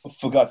completely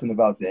forgotten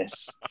about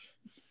this.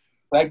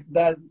 Like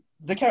that,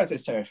 the character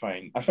is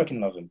terrifying. I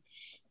fucking love him.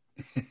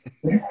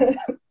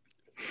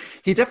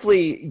 He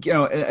definitely,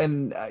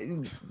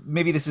 and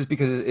maybe this is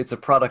because it's a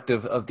product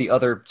of the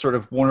other sort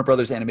of Warner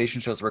Brothers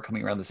animation shows that were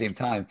coming around the same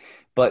time,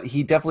 but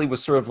he definitely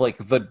was sort of like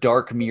the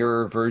dark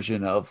mirror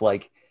version of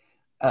like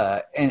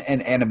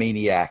an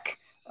Animaniac,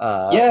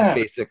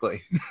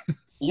 basically.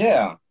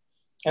 Yeah.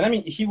 And I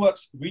mean, he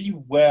works really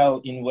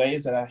well in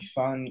ways that I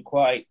find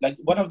quite, like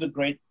one of the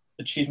great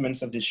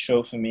achievements of this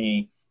show for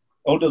me,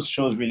 all those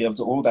shows really, of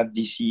all that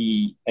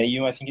DC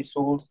AU, I think it's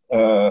called,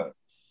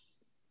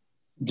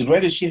 the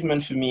great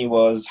achievement for me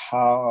was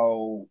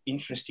how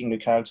interesting the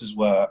characters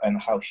were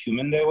and how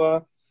human they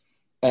were.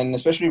 And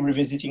especially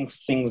revisiting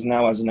things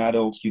now as an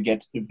adult, you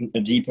get a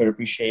deeper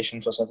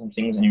appreciation for certain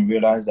things, and you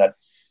realize that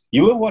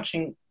you were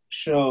watching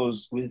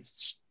episodes with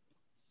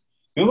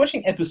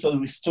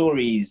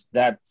stories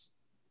that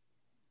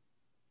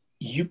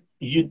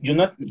you're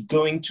not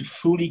going to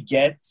fully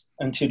get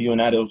until you're an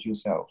adult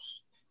yourself.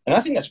 And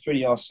I think that's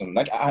pretty awesome.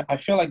 Like, I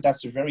feel like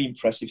that's a very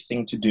impressive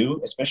thing to do,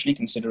 especially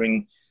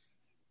considering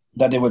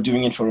that they were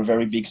doing it for a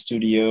very big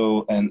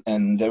studio,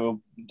 and there were,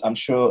 I'm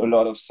sure, a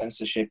lot of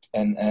censorship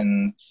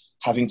and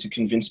having to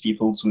convince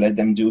people to let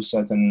them do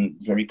certain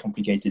very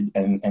complicated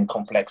and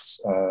complex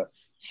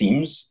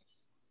themes.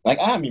 Like,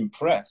 I'm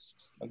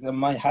impressed. Like,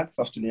 my hat's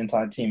off to the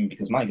entire team,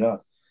 because my God.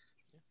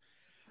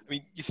 I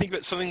mean, you think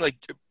about something like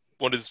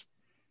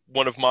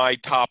one of my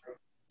top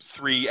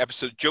 3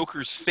 episodes,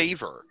 Joker's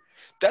Favor.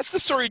 That's the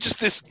story of just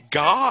this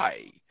guy.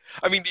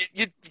 I mean,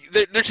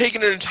 they're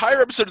taking an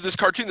entire episode of this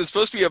cartoon that's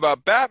supposed to be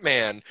about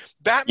Batman.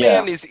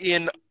 Batman is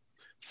in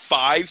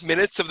 5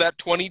 minutes of that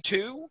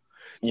 22.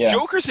 Yeah.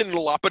 Joker's in it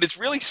a lot, but it's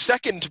really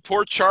second to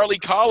poor Charlie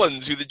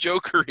Collins, who the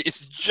Joker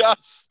is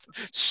just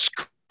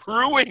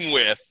screwing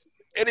with.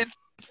 And it's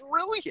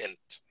brilliant.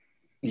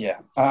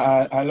 Yeah,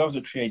 I love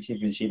the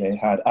creativity they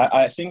had.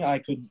 I think I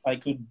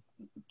could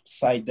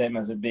cite them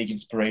as a big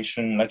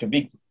inspiration, like a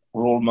big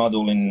role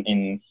model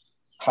in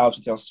how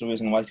to tell stories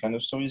and what kind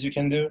of stories you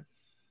can do.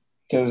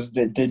 Because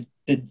they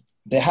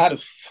had a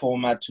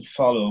format to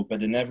follow, but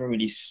they never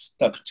really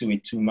stuck to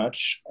it too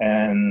much.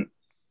 And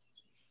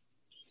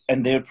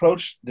they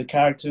approached the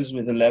characters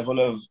with a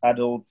level of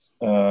adult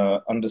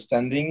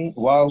understanding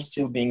while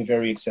still being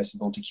very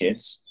accessible to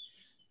kids.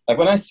 Like,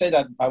 when I say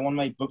that I want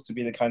my book to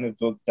be the kind of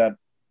book that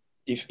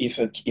if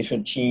a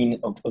teen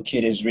or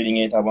kid is reading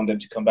it, I want them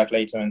to come back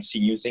later and see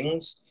new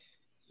things.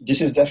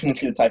 This is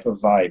definitely the type of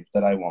vibe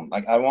that I want.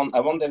 Like, I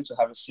want them to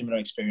have a similar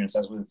experience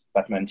as with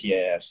Batman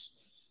TAS,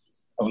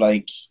 of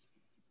like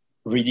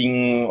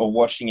reading or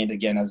watching it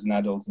again as an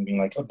adult and being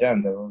like, oh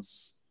damn, there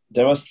was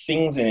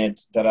things in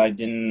it that I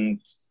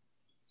didn't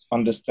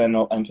understand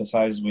or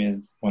empathize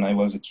with when I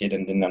was a kid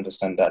and didn't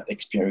understand that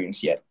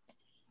experience yet.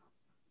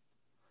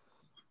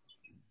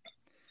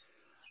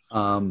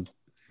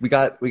 We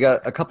got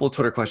a couple of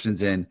Twitter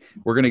questions in.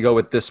 We're gonna go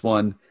with this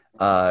one.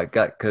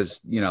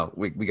 Because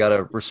we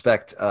gotta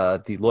respect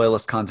the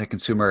loyalist content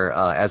consumer,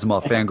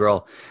 Asimov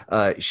fangirl.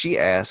 She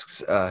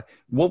asks,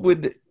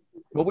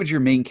 what would your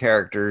main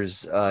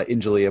characters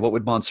in Jalea, what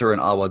would Mansoor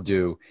and Awa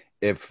do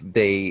if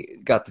they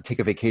got to take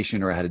a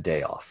vacation or had a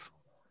day off?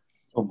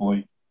 Oh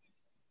boy.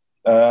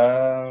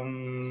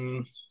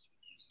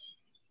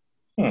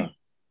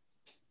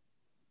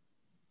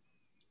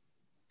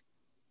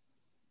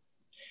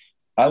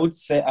 I would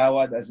say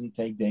Awa doesn't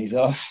take days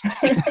off.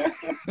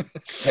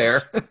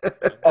 Fair.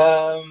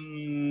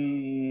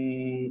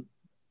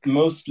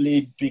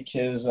 Mostly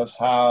because of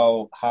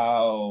how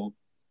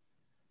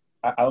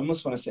I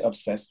almost want to say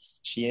obsessed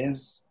she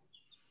is.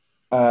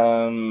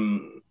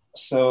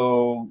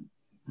 So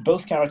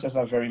both characters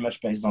are very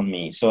much based on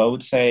me. So I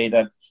would say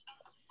that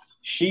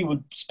she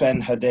would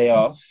spend her day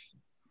off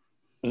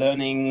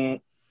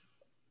learning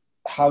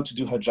how to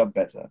do her job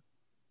better.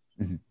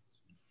 Mm-hmm.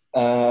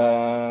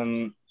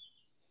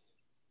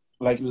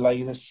 Like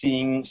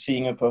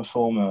seeing a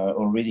performer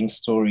or reading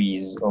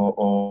stories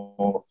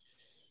or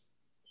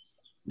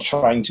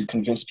trying to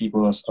convince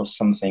people of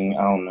something,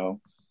 I don't know.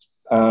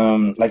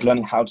 Like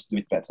learning how to do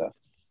it better.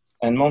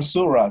 And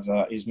Mansoor,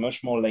 rather, is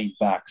much more laid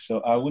back. So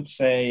I would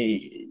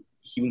say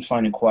he would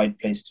find a quiet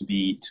place to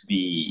be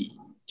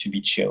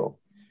chill.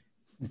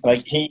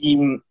 Like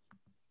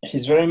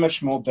he's very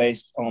much more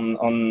based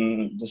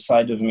on the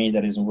side of me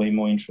that is way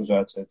more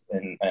introverted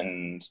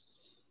and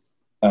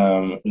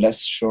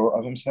less sure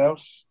of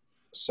himself.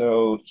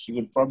 So he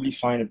would probably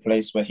find a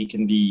place where he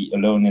can be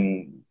alone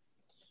and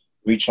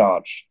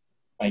recharge,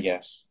 I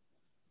guess.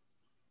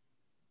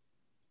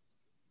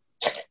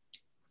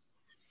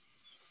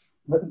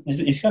 But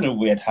it's kind of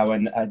weird how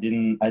I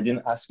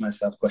didn't ask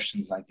myself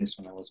questions like this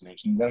when I was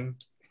making them.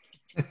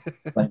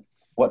 Like,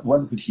 what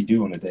would he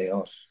do on a day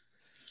off?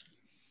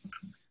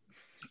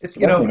 It's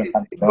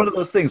one of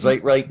those things,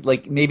 right?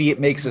 Like maybe it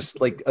makes us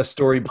like a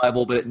story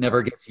Bible, but it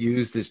never gets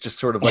used. It's just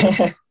sort of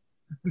like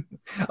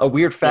a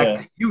weird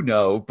fact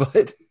that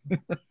but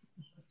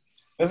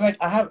it's like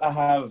I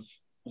have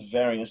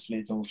various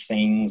little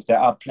things. There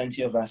are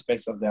plenty of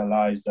aspects of their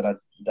lives that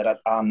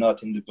are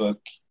not in the book,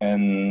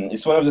 and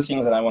it's one of the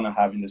things that I want to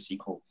have in the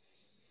sequel.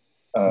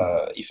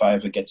 If I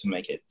ever get to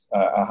make it,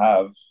 I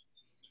have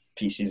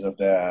pieces of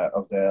their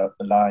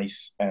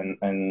life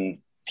and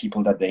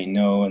people that they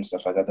know and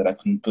stuff like that I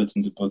couldn't put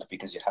in the book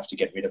because you have to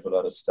get rid of a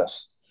lot of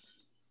stuff.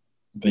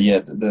 But yeah,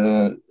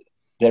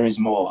 there is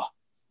more.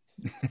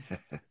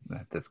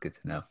 That's good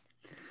to know.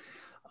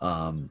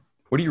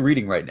 What are you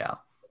reading right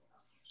now?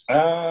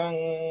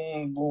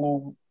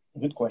 Well,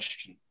 good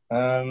question.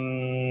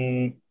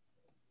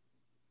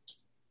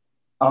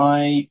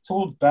 I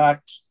pulled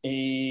back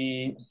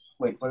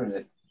where is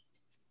it?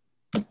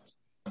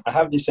 I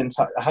have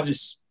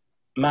this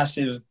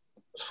massive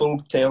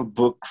folk tale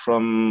book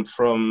from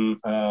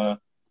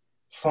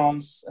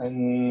France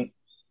and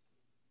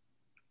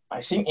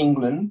I think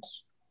England.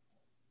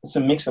 It's a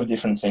mix of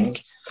different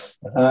things.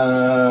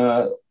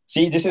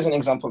 See, this is an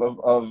example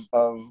of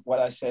what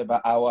I say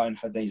about Awa and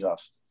her days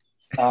off.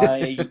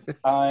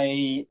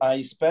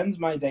 I spend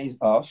my days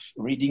off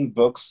reading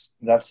books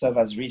that serve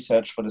as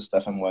research for the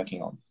stuff I'm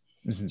working on.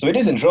 Mm-hmm. So it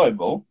is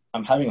enjoyable.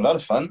 I'm having a lot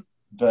of fun,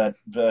 but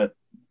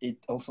it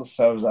also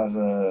serves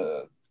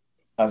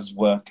as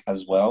work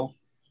as well.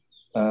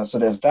 So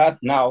there's that.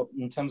 Now,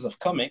 in terms of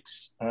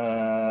comics,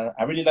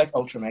 I really like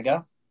Ultra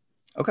Mega.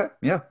 Okay,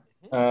 yeah.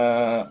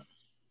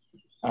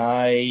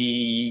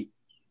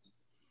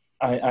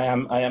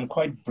 I am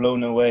quite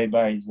blown away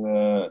by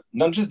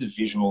not just the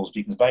visuals,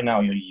 because by now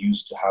you're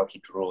used to how he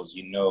draws.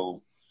 You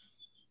know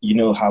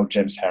how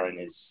James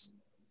Harren is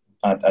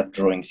at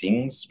drawing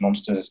things,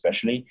 monsters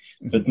especially.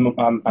 Mm-hmm.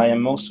 But I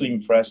am also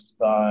impressed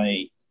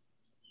by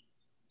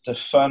the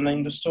fun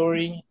in the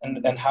story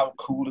and how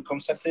cool the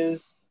concept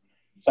is.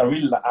 So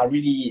I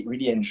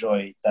really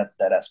enjoy that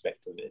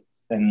aspect of it.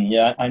 And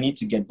yeah, I need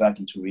to get back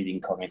into reading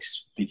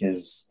comics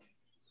because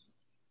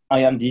I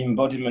am the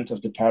embodiment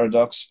of the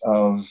paradox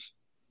of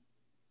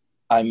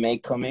I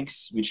make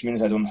comics, which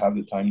means I don't have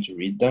the time to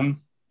read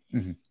them,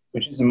 mm-hmm.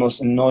 which is the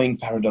most annoying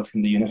paradox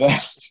in the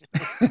universe.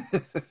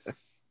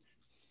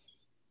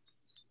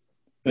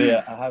 So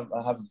yeah, I have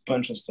a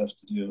bunch of stuff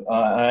to do.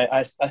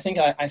 I think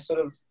I sort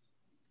of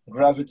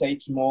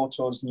gravitate more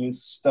towards new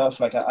stuff.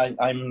 Like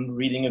I'm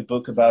reading a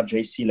book about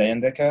J.C.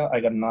 Leyendecker. I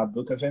got an art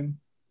book of him.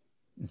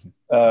 Mm-hmm.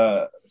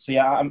 So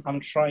yeah, I'm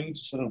trying to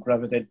sort of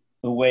gravitate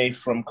away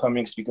from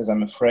comics because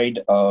I'm afraid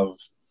of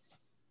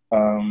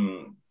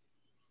I'm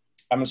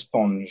a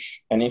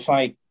sponge, and if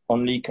I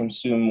only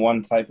consume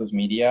one type of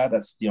media,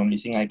 that's the only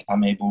thing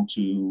I'm able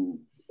to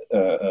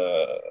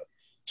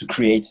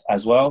create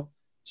as well.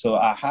 So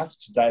I have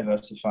to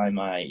diversify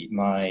my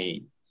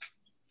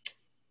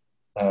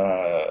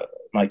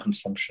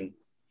consumption.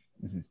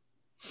 Mm-hmm.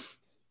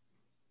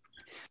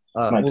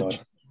 My God.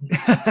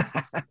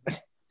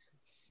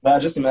 But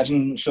just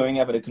imagine showing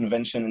up at a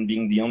convention and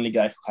being the only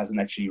guy who hasn't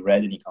actually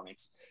read any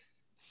comics.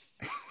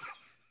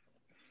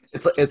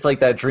 It's like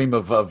that dream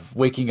of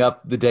waking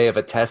up the day of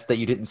a test that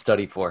you didn't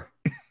study for.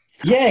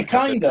 Yeah,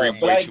 kind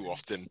of. Way too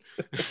often.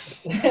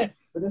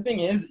 But the thing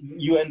is,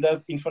 you end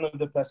up in front of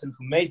the person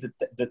who made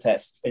the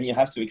test, and you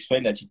have to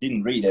explain that you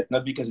didn't read it,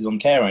 not because you don't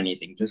care or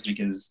anything, just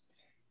because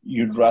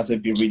you'd rather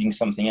be reading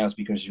something else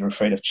because you're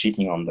afraid of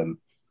cheating on them.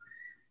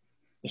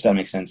 If that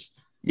makes sense.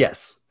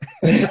 Yes.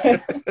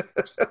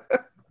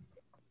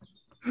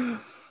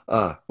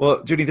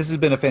 Well, Judy, this has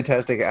been a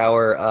fantastic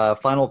hour.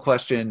 Final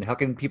question: how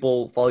can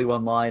people follow you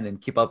online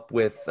and keep up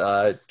with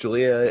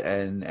Julia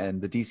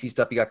and the DC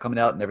stuff you got coming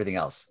out and everything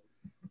else?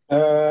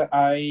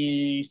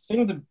 I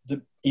think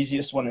the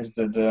easiest one is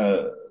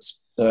the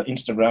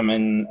Instagram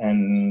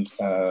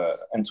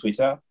and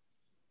Twitter.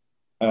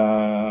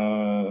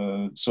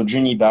 So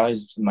Juni Bar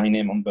is my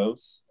name on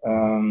both.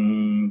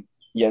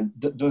 Yeah,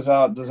 those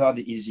are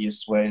the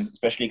easiest ways,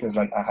 especially because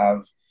like I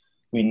have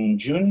in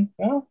June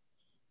now.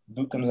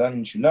 Book comes out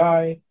in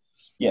July.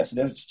 Yeah, so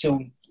there's still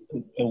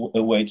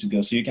a way to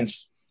go. So you can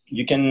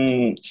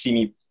see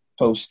me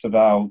post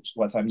about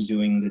what I'm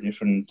doing, the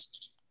different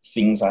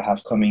things I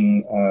have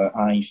coming.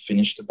 I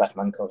finished the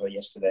Batman cover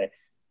yesterday,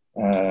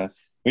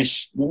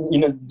 which,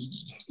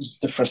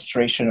 the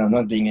frustration of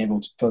not being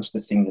able to post the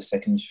thing the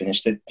second you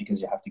finished it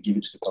because you have to give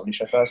it to the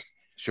publisher first.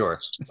 Sure.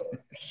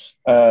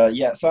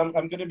 Yeah, so I'm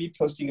going to be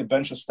posting a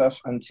bunch of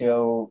stuff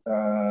until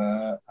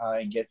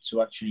I get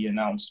to actually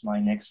announce my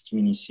next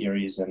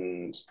miniseries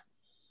and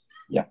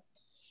Yeah.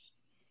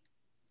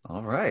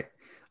 All right.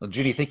 Well,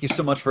 Judy, thank you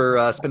so much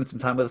for spending some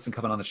time with us and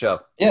coming on the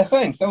show. Yeah,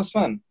 thanks. That was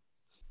fun.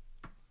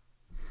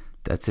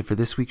 That's it for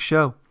this week's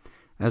show.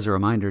 As a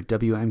reminder,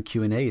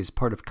 WMQ&A is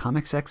part of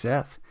Comics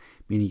XF,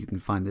 meaning you can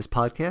find this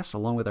podcast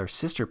along with our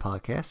sister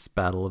podcasts,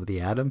 Battle of the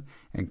Atom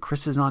and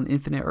Chris's on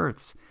Infinite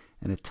Earths,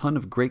 and a ton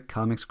of great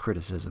comics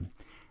criticism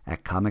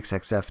at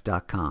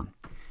comicsxf.com.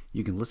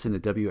 You can listen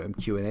to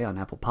WMQ&A on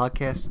Apple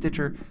Podcasts,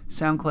 Stitcher,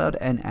 SoundCloud,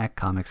 and at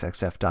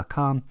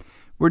comicsxf.com,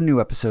 where new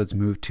episodes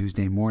move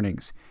Tuesday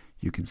mornings.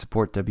 You can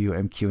support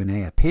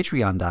WMQ&A at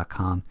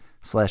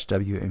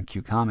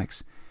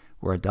patreon.com/WMQcomics,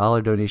 where a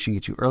 $1 donation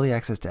gets you early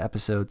access to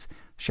episodes,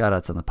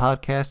 shoutouts on the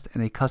podcast,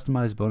 and a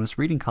customized bonus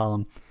reading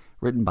column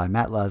written by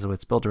Matt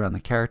Lazowitz built around the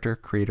character,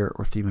 creator,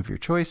 or theme of your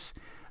choice.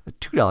 A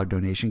 $2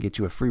 donation gets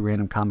you a free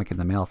random comic in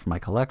the mail from my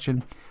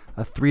collection.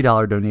 A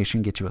 $3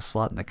 donation gets you a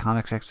slot in the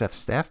Comics XF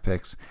staff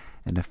picks,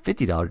 and a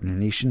 $50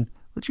 donation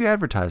lets you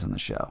advertise on the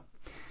show.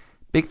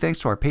 Big thanks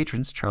to our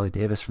patrons, Charlie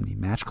Davis from the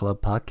Match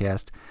Club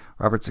podcast,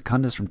 Robert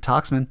Secundus from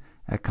Toxman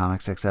at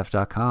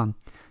comicsxf.com,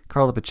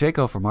 Carla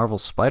Pacheco from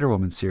Marvel's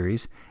Spider-Woman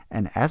series,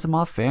 and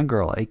Asimov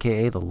Fangirl,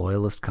 aka the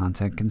Loyalist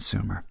Content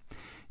Consumer.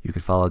 You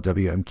can follow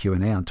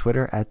WMQ&A on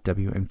Twitter at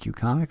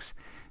WMQComics,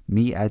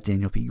 me at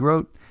Daniel P.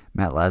 Grote,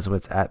 Matt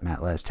Lazowitz at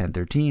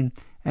MattLaz1013,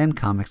 and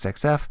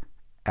ComicsXF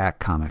at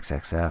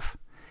ComicsXF.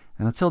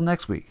 And until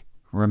next week,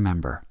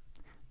 remember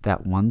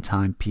that one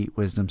time Pete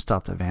Wisdom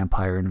stopped a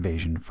vampire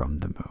invasion from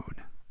the moon.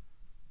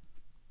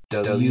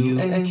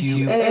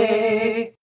 WMQ&A.